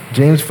 6.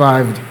 James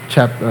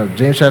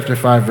chapter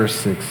 5, verse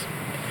 6.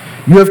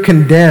 You have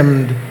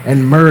condemned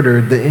and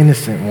murdered the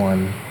innocent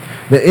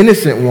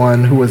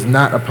one who was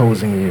not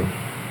opposing you.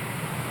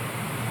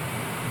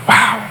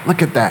 Wow,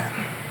 look at that.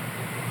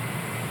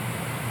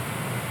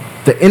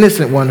 The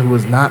innocent one who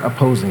was not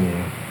opposing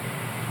you.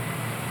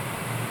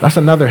 That's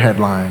another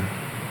headline,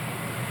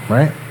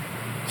 right?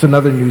 It's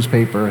another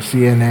newspaper, a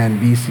CNN,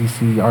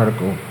 BCC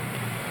article.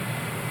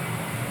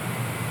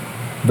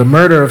 The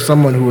murder of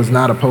someone who was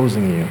not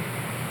opposing you.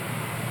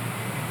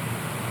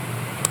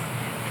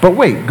 But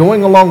wait,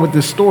 going along with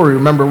this story,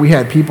 remember we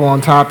had people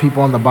on top,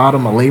 people on the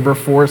bottom, a labor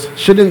force.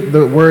 Shouldn't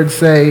the word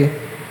say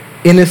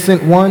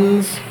innocent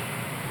ones?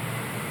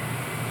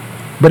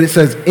 But it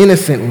says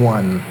innocent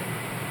one.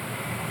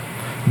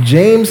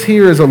 James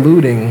here is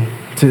alluding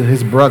to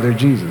his brother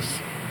Jesus,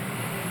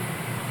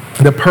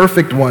 the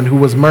perfect one who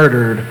was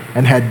murdered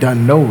and had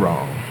done no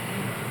wrong.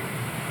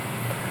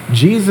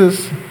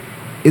 Jesus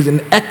is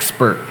an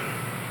expert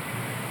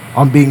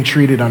on being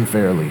treated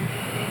unfairly.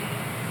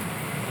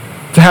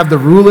 To have the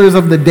rulers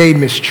of the day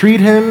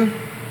mistreat him,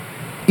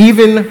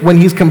 even when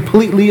he's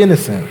completely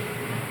innocent.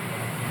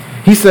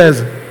 He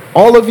says,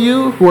 all of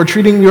you who are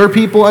treating your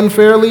people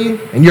unfairly,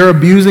 and you're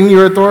abusing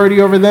your authority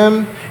over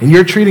them, and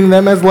you're treating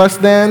them as less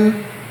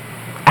than,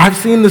 I've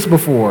seen this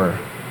before.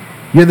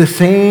 You're the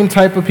same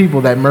type of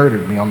people that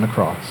murdered me on the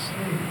cross.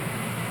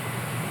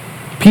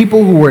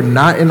 People who were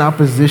not in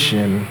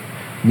opposition,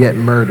 yet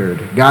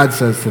murdered. God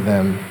says to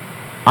them,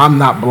 I'm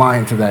not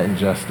blind to that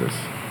injustice.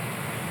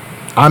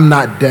 I'm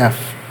not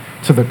deaf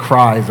to the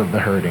cries of the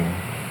hurting.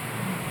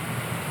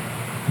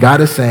 God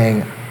is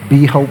saying,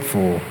 be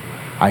hopeful.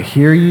 I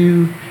hear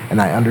you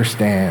and I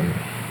understand.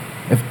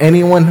 If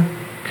anyone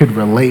could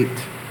relate,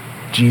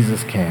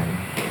 Jesus can.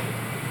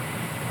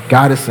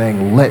 God is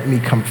saying, let me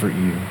comfort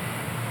you.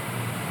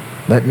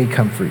 Let me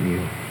comfort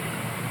you.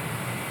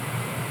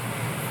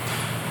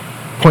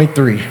 Point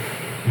 3,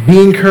 be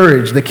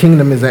encouraged, the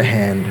kingdom is at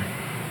hand.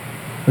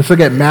 Let's look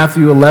at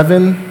Matthew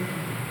 11,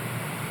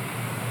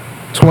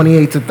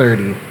 28 to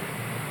 30.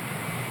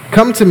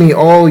 Come to me,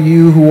 all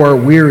you who are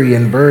weary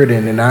and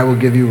burdened, and I will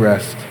give you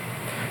rest.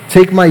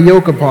 Take my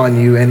yoke upon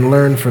you and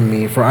learn from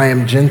me, for I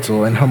am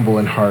gentle and humble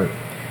in heart,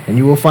 and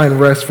you will find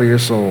rest for your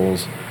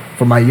souls.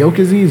 For my yoke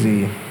is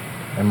easy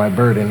and my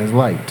burden is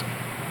light.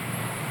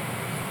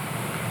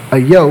 A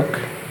yoke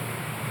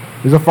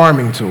is a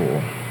farming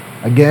tool.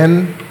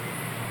 Again,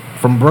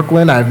 from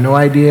Brooklyn, I have no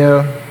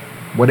idea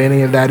what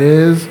any of that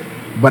is,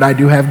 but I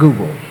do have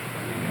Google.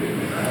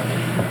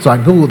 So I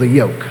Googled a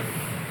yoke.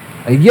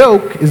 A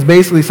yoke is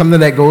basically something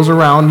that goes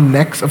around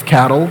necks of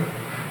cattle,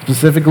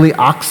 specifically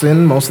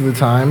oxen most of the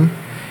time.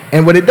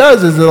 And what it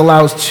does is it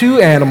allows two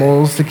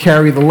animals to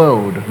carry the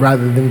load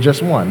rather than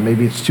just one.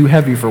 Maybe it's too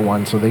heavy for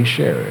one, so they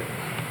share it.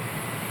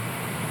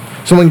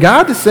 So when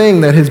God is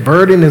saying that his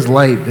burden is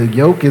light, the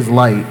yoke is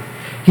light,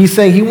 he's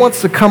saying he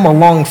wants to come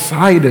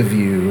alongside of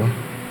you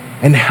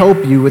and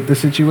help you with the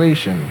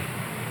situation.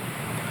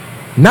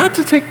 Not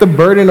to take the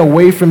burden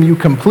away from you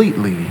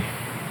completely.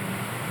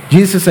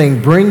 Jesus is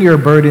saying, bring your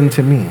burden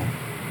to me.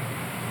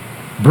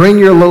 Bring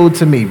your load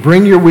to me.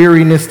 Bring your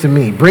weariness to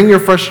me. Bring your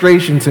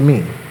frustration to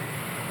me.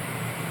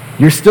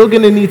 You're still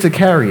going to need to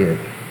carry it,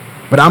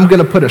 but I'm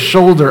going to put a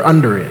shoulder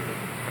under it,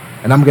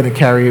 and I'm going to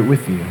carry it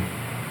with you.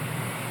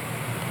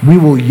 We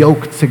will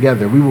yoke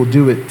together. We will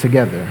do it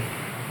together.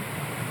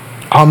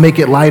 I'll make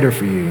it lighter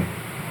for you.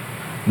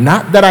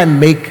 Not that I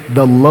make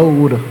the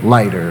load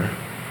lighter,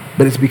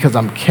 but it's because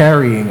I'm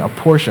carrying a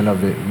portion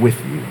of it with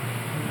you.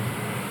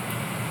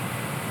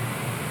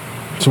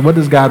 So what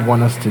does God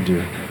want us to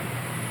do?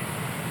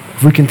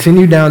 If we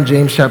continue down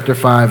James chapter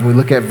 5 and we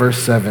look at verse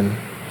 7,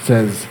 it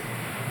says,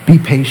 be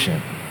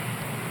patient.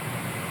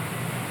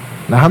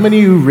 Now, how many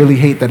of you really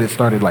hate that it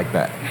started like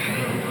that?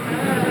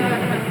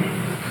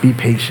 Be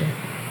patient.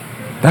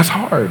 That's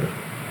hard.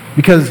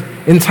 Because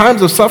in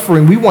times of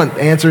suffering, we want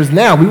answers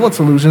now. We want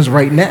solutions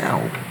right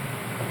now.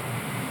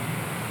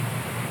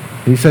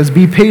 He says,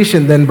 be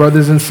patient then,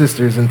 brothers and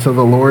sisters, until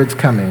the Lord's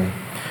coming.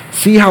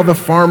 See how the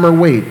farmer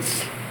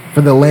waits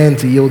for the land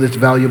to yield its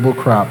valuable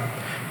crop,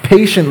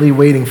 patiently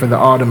waiting for the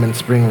autumn and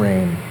spring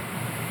rain.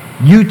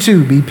 You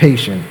too be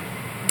patient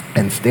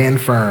and stand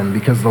firm,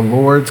 because the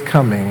Lord's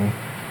coming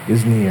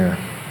is near.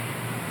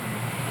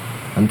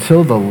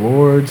 Until the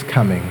Lord's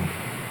coming.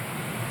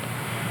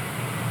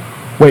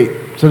 Wait,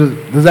 so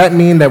does that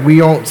mean that we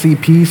don't see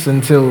peace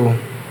until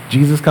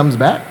Jesus comes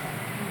back?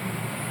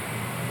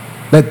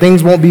 That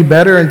things won't be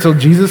better until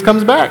Jesus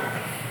comes back?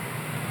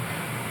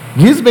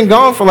 Jesus has been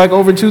gone for like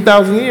over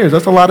 2,000 years.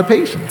 That's a lot of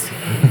patience.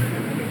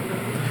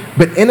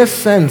 But in a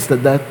sense,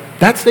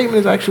 that statement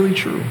is actually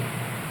true.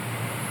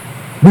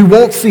 We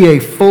won't see a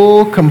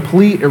full,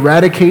 complete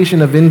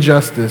eradication of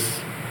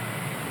injustice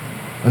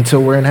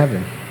until we're in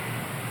heaven.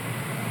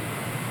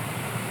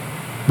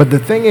 But the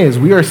thing is,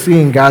 we are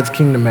seeing God's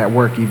kingdom at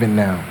work even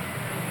now.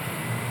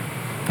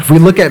 If we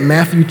look at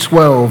Matthew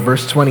 12,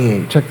 verse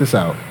 28, check this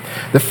out.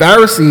 The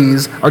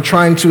Pharisees are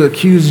trying to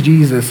accuse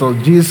Jesus. So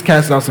Jesus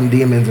casts out some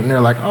demons, and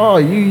they're like, oh,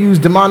 you use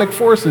demonic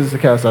forces to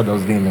cast out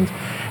those demons.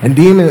 And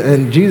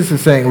Jesus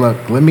is saying,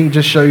 look, let me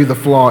just show you the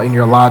flaw in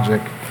your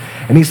logic.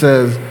 And he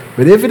says,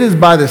 but if it is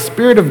by the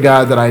Spirit of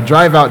God that I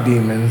drive out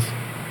demons,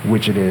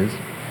 which it is,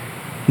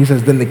 he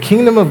says, then the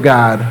kingdom of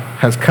God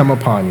has come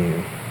upon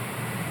you.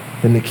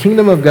 Then the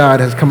kingdom of God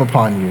has come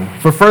upon you.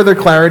 For further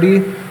clarity,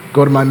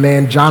 go to my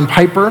man John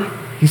Piper.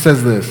 He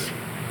says this.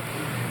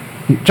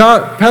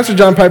 Pastor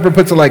John Piper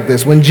puts it like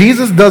this. When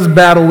Jesus does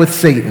battle with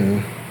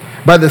Satan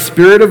by the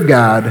Spirit of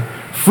God,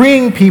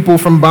 freeing people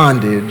from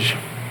bondage,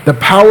 the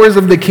powers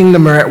of the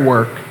kingdom are at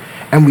work,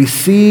 and we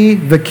see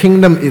the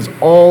kingdom is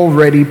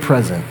already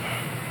present.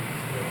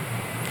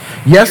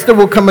 Yes, there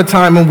will come a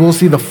time when we'll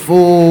see the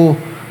full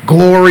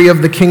glory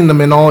of the kingdom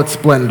in all its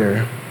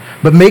splendor.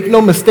 But make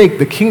no mistake,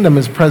 the kingdom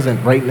is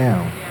present right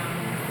now.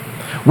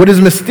 What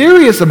is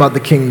mysterious about the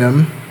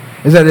kingdom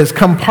is that it has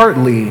come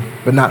partly,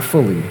 but not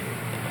fully.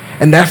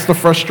 And that's the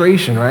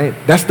frustration, right?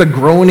 That's the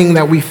groaning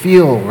that we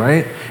feel,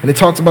 right? And it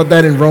talks about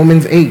that in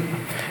Romans 8.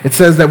 It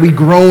says that we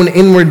groan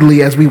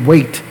inwardly as we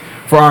wait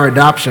for our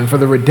adoption, for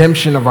the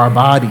redemption of our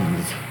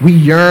bodies. We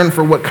yearn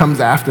for what comes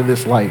after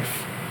this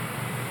life.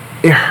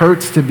 It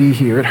hurts to be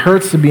here. It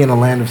hurts to be in a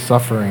land of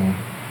suffering.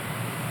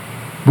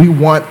 We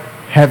want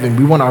heaven.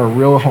 We want our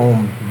real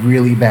home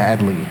really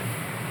badly.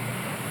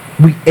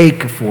 We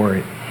ache for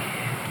it.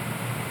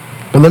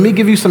 But let me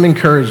give you some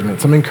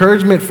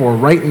encouragement for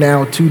right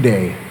now,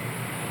 today.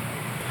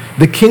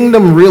 The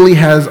kingdom really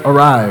has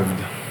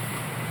arrived.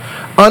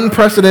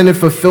 Unprecedented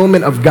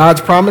fulfillment of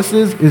God's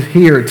promises is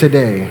here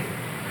today.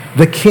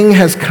 The king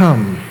has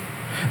come.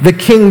 The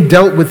king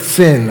dealt with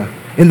sin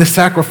in the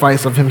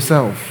sacrifice of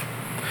himself.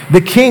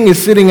 The king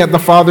is sitting at the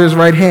Father's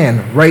right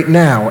hand right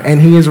now, and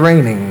he is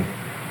reigning.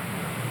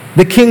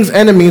 The king's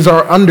enemies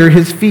are under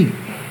his feet.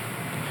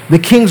 The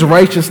king's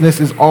righteousness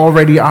is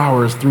already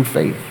ours through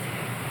faith.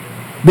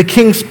 The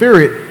king's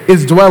spirit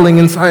is dwelling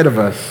inside of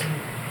us.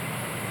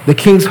 The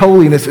king's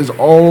holiness is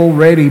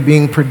already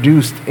being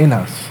produced in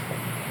us.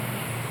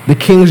 The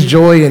king's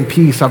joy and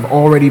peace have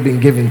already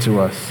been given to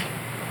us.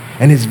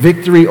 And his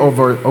victory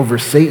over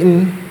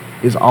Satan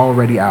is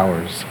already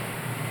ours.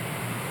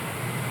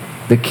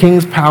 The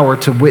king's power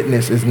to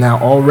witness is now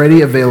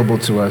already available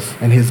to us,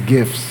 and his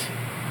gifts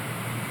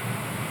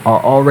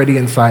are already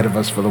inside of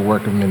us for the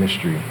work of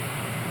ministry.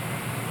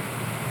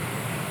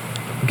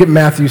 Look at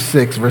Matthew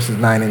 6, verses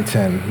 9 and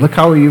 10. Look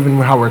how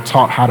we're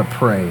taught how to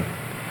pray.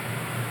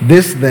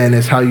 This then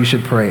is how you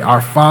should pray.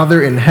 Our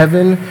Father in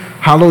heaven,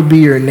 hallowed be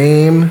your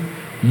name.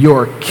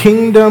 Your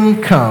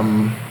kingdom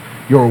come,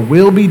 your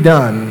will be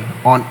done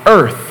on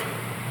earth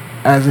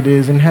as it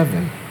is in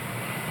heaven.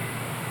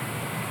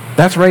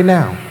 That's right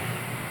now.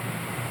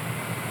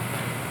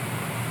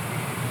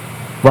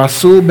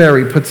 Rasul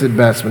Berry puts it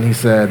best when he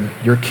said,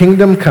 your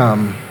kingdom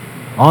come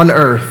on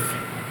earth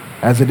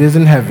as it is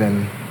in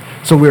heaven.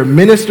 So we're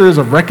ministers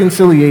of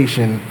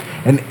reconciliation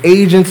and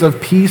agents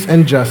of peace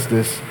and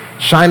justice,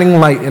 shining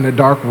light in a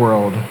dark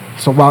world.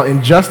 So while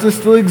injustice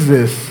still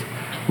exists,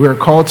 we are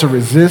called to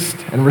resist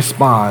and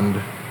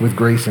respond with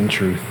grace and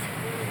truth.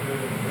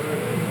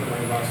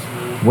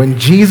 When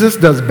Jesus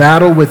does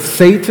battle with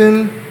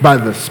Satan by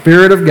the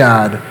Spirit of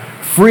God,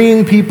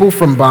 freeing people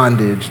from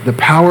bondage, the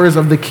powers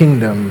of the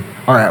kingdom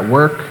are at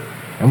work,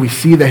 and we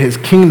see that his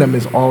kingdom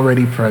is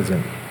already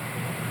present.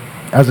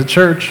 As a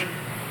church,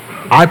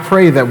 I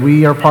pray that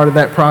we are part of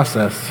that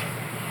process.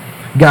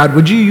 God,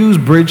 would you use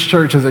Bridge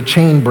Church as a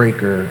chain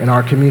breaker in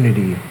our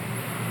community?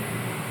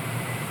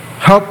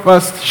 Help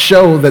us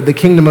show that the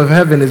kingdom of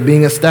heaven is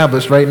being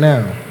established right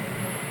now.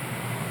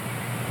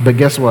 But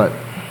guess what?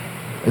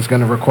 It's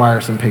going to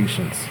require some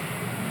patience.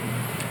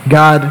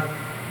 God,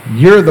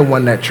 you're the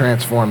one that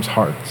transforms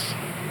hearts.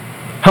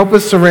 Help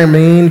us to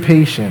remain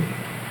patient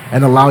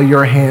and allow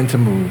your hand to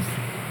move.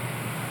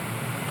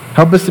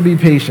 Help us to be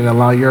patient and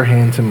allow your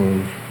hand to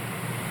move.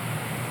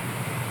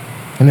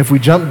 And if we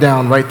jump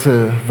down right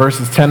to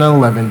verses 10 and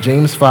 11,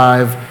 James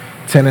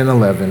 5, 10 and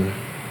 11,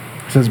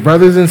 it says,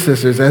 brothers and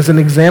sisters, as an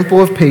example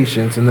of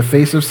patience in the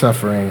face of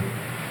suffering,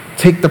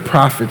 take the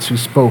prophets who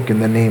spoke in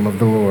the name of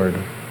the Lord.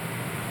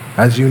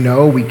 As you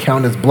know, we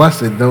count as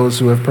blessed those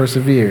who have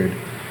persevered.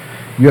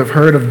 You have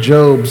heard of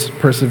Job's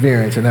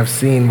perseverance and have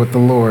seen what the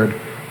Lord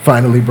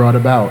finally brought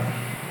about.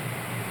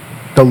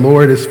 The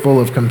Lord is full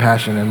of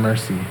compassion and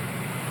mercy.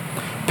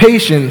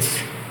 Patience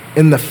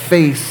in the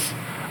face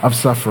of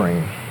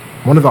suffering.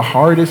 One of the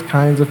hardest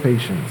kinds of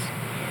patience.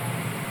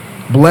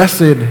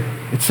 Blessed,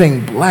 it's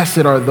saying, blessed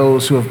are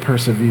those who have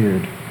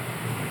persevered.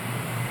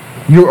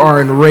 You are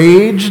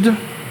enraged,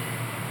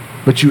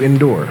 but you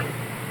endure.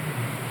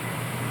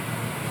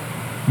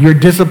 You're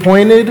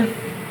disappointed,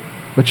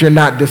 but you're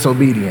not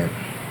disobedient.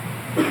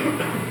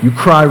 You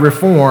cry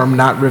reform,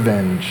 not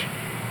revenge.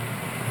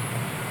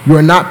 You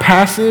are not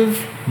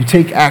passive, you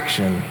take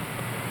action,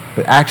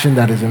 but action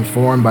that is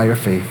informed by your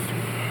faith.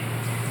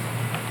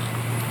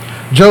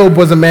 Job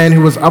was a man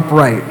who was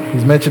upright.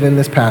 He's mentioned in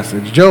this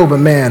passage. Job, a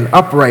man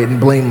upright and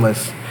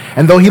blameless.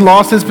 And though he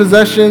lost his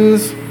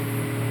possessions,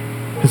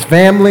 his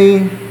family,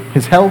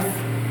 his health,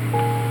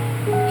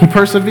 he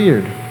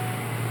persevered.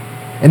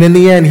 And in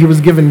the end, he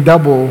was given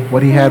double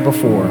what he had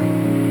before.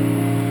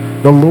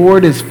 The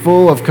Lord is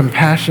full of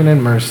compassion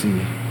and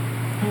mercy.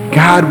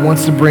 God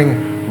wants to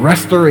bring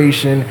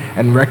restoration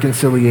and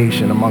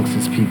reconciliation amongst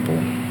his people.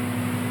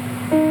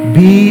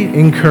 Be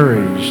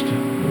encouraged.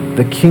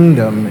 The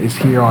kingdom is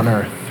here on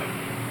earth.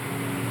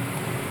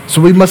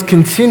 So we must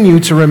continue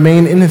to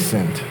remain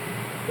innocent.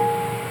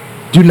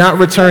 Do not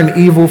return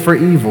evil for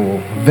evil.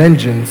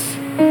 Vengeance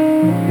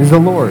is the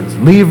Lord's.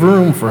 Leave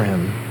room for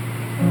him.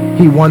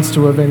 He wants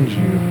to avenge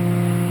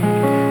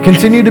you.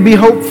 Continue to be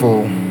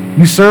hopeful.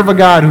 You serve a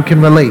God who can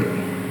relate.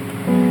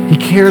 He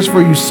cares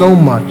for you so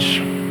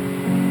much.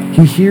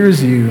 He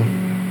hears you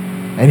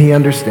and he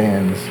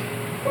understands.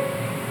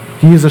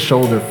 He is a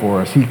shoulder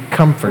for us. He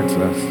comforts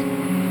us.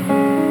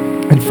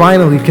 And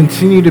finally,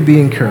 continue to be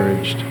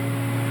encouraged.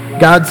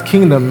 God's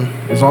kingdom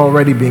is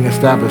already being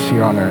established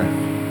here on earth.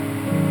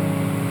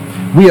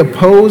 We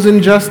oppose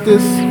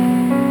injustice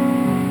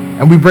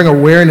and we bring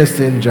awareness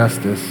to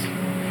injustice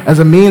as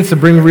a means to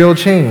bring real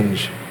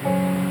change.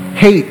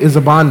 Hate is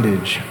a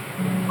bondage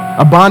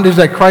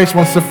that Christ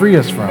wants to free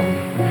us from.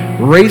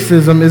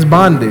 Racism is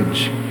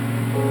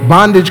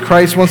bondage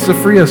Christ wants to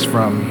free us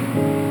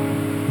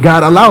from.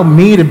 God, allow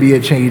me to be a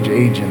change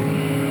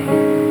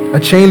agent, a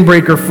chain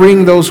breaker,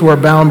 freeing those who are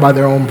bound by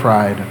their own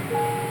pride.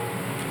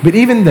 But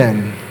even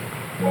then,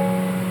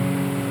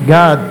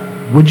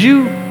 God, would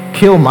you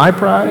kill my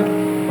pride?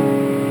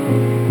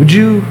 Would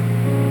you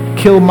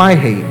kill my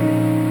hate?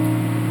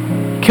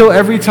 Kill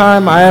every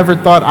time I ever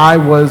thought I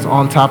was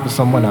on top of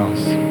someone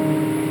else.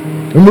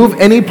 Remove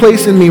any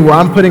place in me where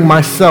I'm putting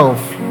myself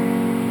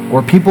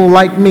or people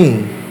like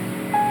me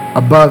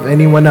above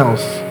anyone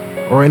else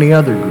or any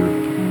other group.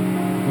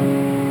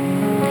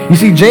 You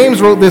see,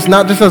 James wrote this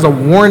not just as a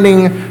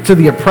warning to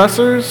the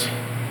oppressors,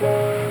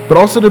 but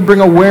also to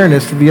bring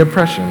awareness to the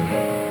oppression.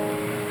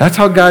 That's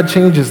how God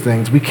changes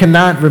things. We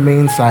cannot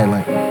remain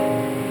silent.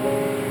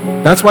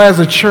 That's why as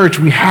a church,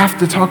 we have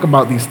to talk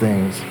about these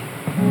things.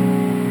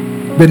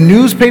 The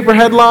newspaper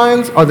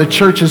headlines are the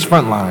church's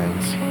front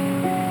lines.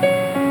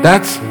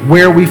 That's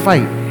where we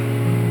fight.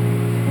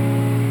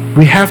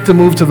 We have to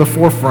move to the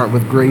forefront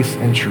with grace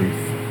and truth.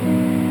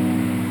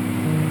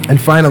 And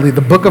finally,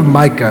 the book of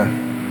Micah,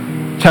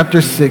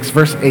 chapter 6,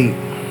 verse 8.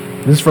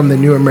 This is from the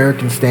New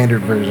American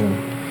Standard Version.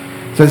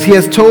 It says, he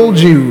has told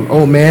you,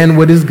 O man,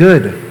 what is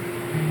good.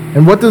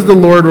 And what does the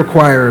Lord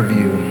require of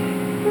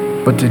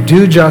you? But to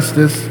do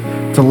justice,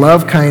 to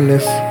love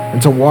kindness,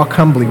 and to walk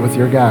humbly with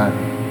your God.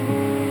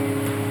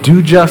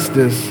 Do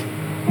justice,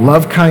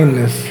 love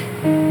kindness,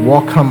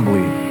 walk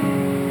humbly.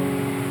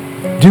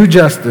 Do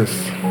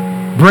justice.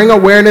 Bring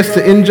awareness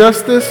to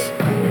injustice.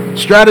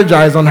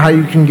 Strategize on how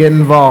you can get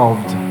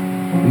involved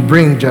and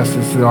bring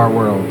justice to our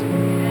world.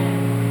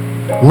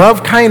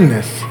 Love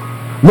kindness.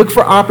 Look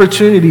for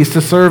opportunities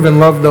to serve and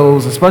love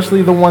those,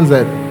 especially the ones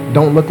that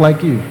don't look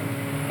like you.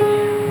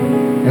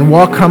 And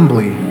walk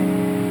humbly.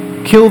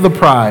 Kill the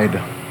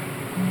pride.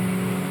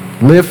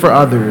 Live for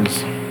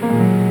others.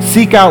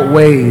 Seek out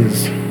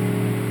ways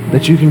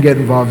that you can get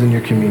involved in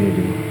your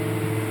community.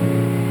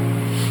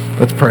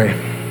 Let's pray.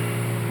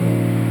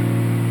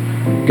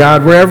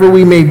 God, wherever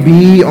we may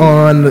be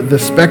on the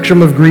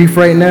spectrum of grief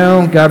right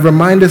now, God,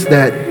 remind us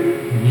that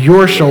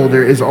your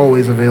shoulder is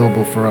always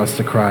available for us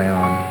to cry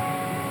on.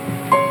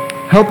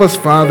 Help us,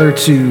 Father,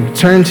 to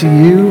turn to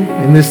you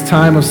in this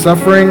time of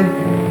suffering.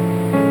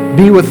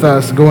 Be with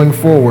us going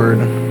forward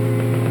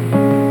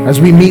as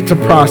we meet to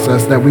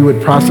process, that we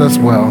would process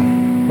well,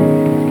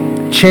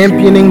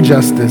 championing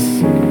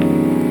justice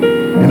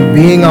and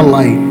being a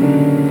light,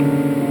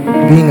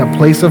 being a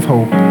place of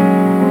hope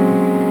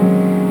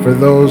for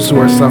those who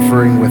are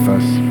suffering with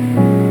us.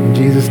 In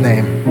Jesus'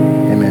 name,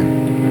 amen.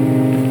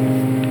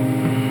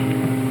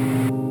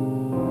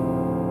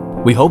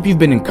 We hope you've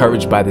been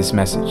encouraged by this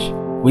message.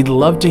 We'd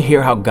love to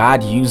hear how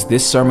God used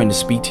this sermon to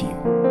speak to you.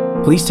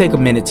 Please take a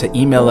minute to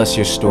email us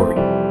your story.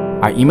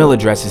 Our email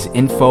address is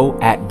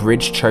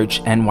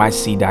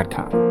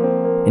info@bridgechurchnyc.com.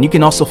 And you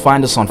can also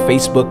find us on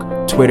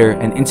Facebook, Twitter,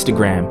 and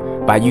Instagram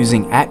by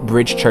using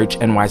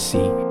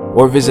 @bridgechurchnyc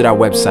or visit our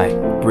website,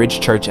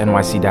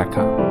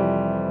 bridgechurchnyc.com.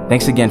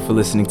 Thanks again for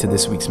listening to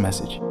this week's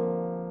message.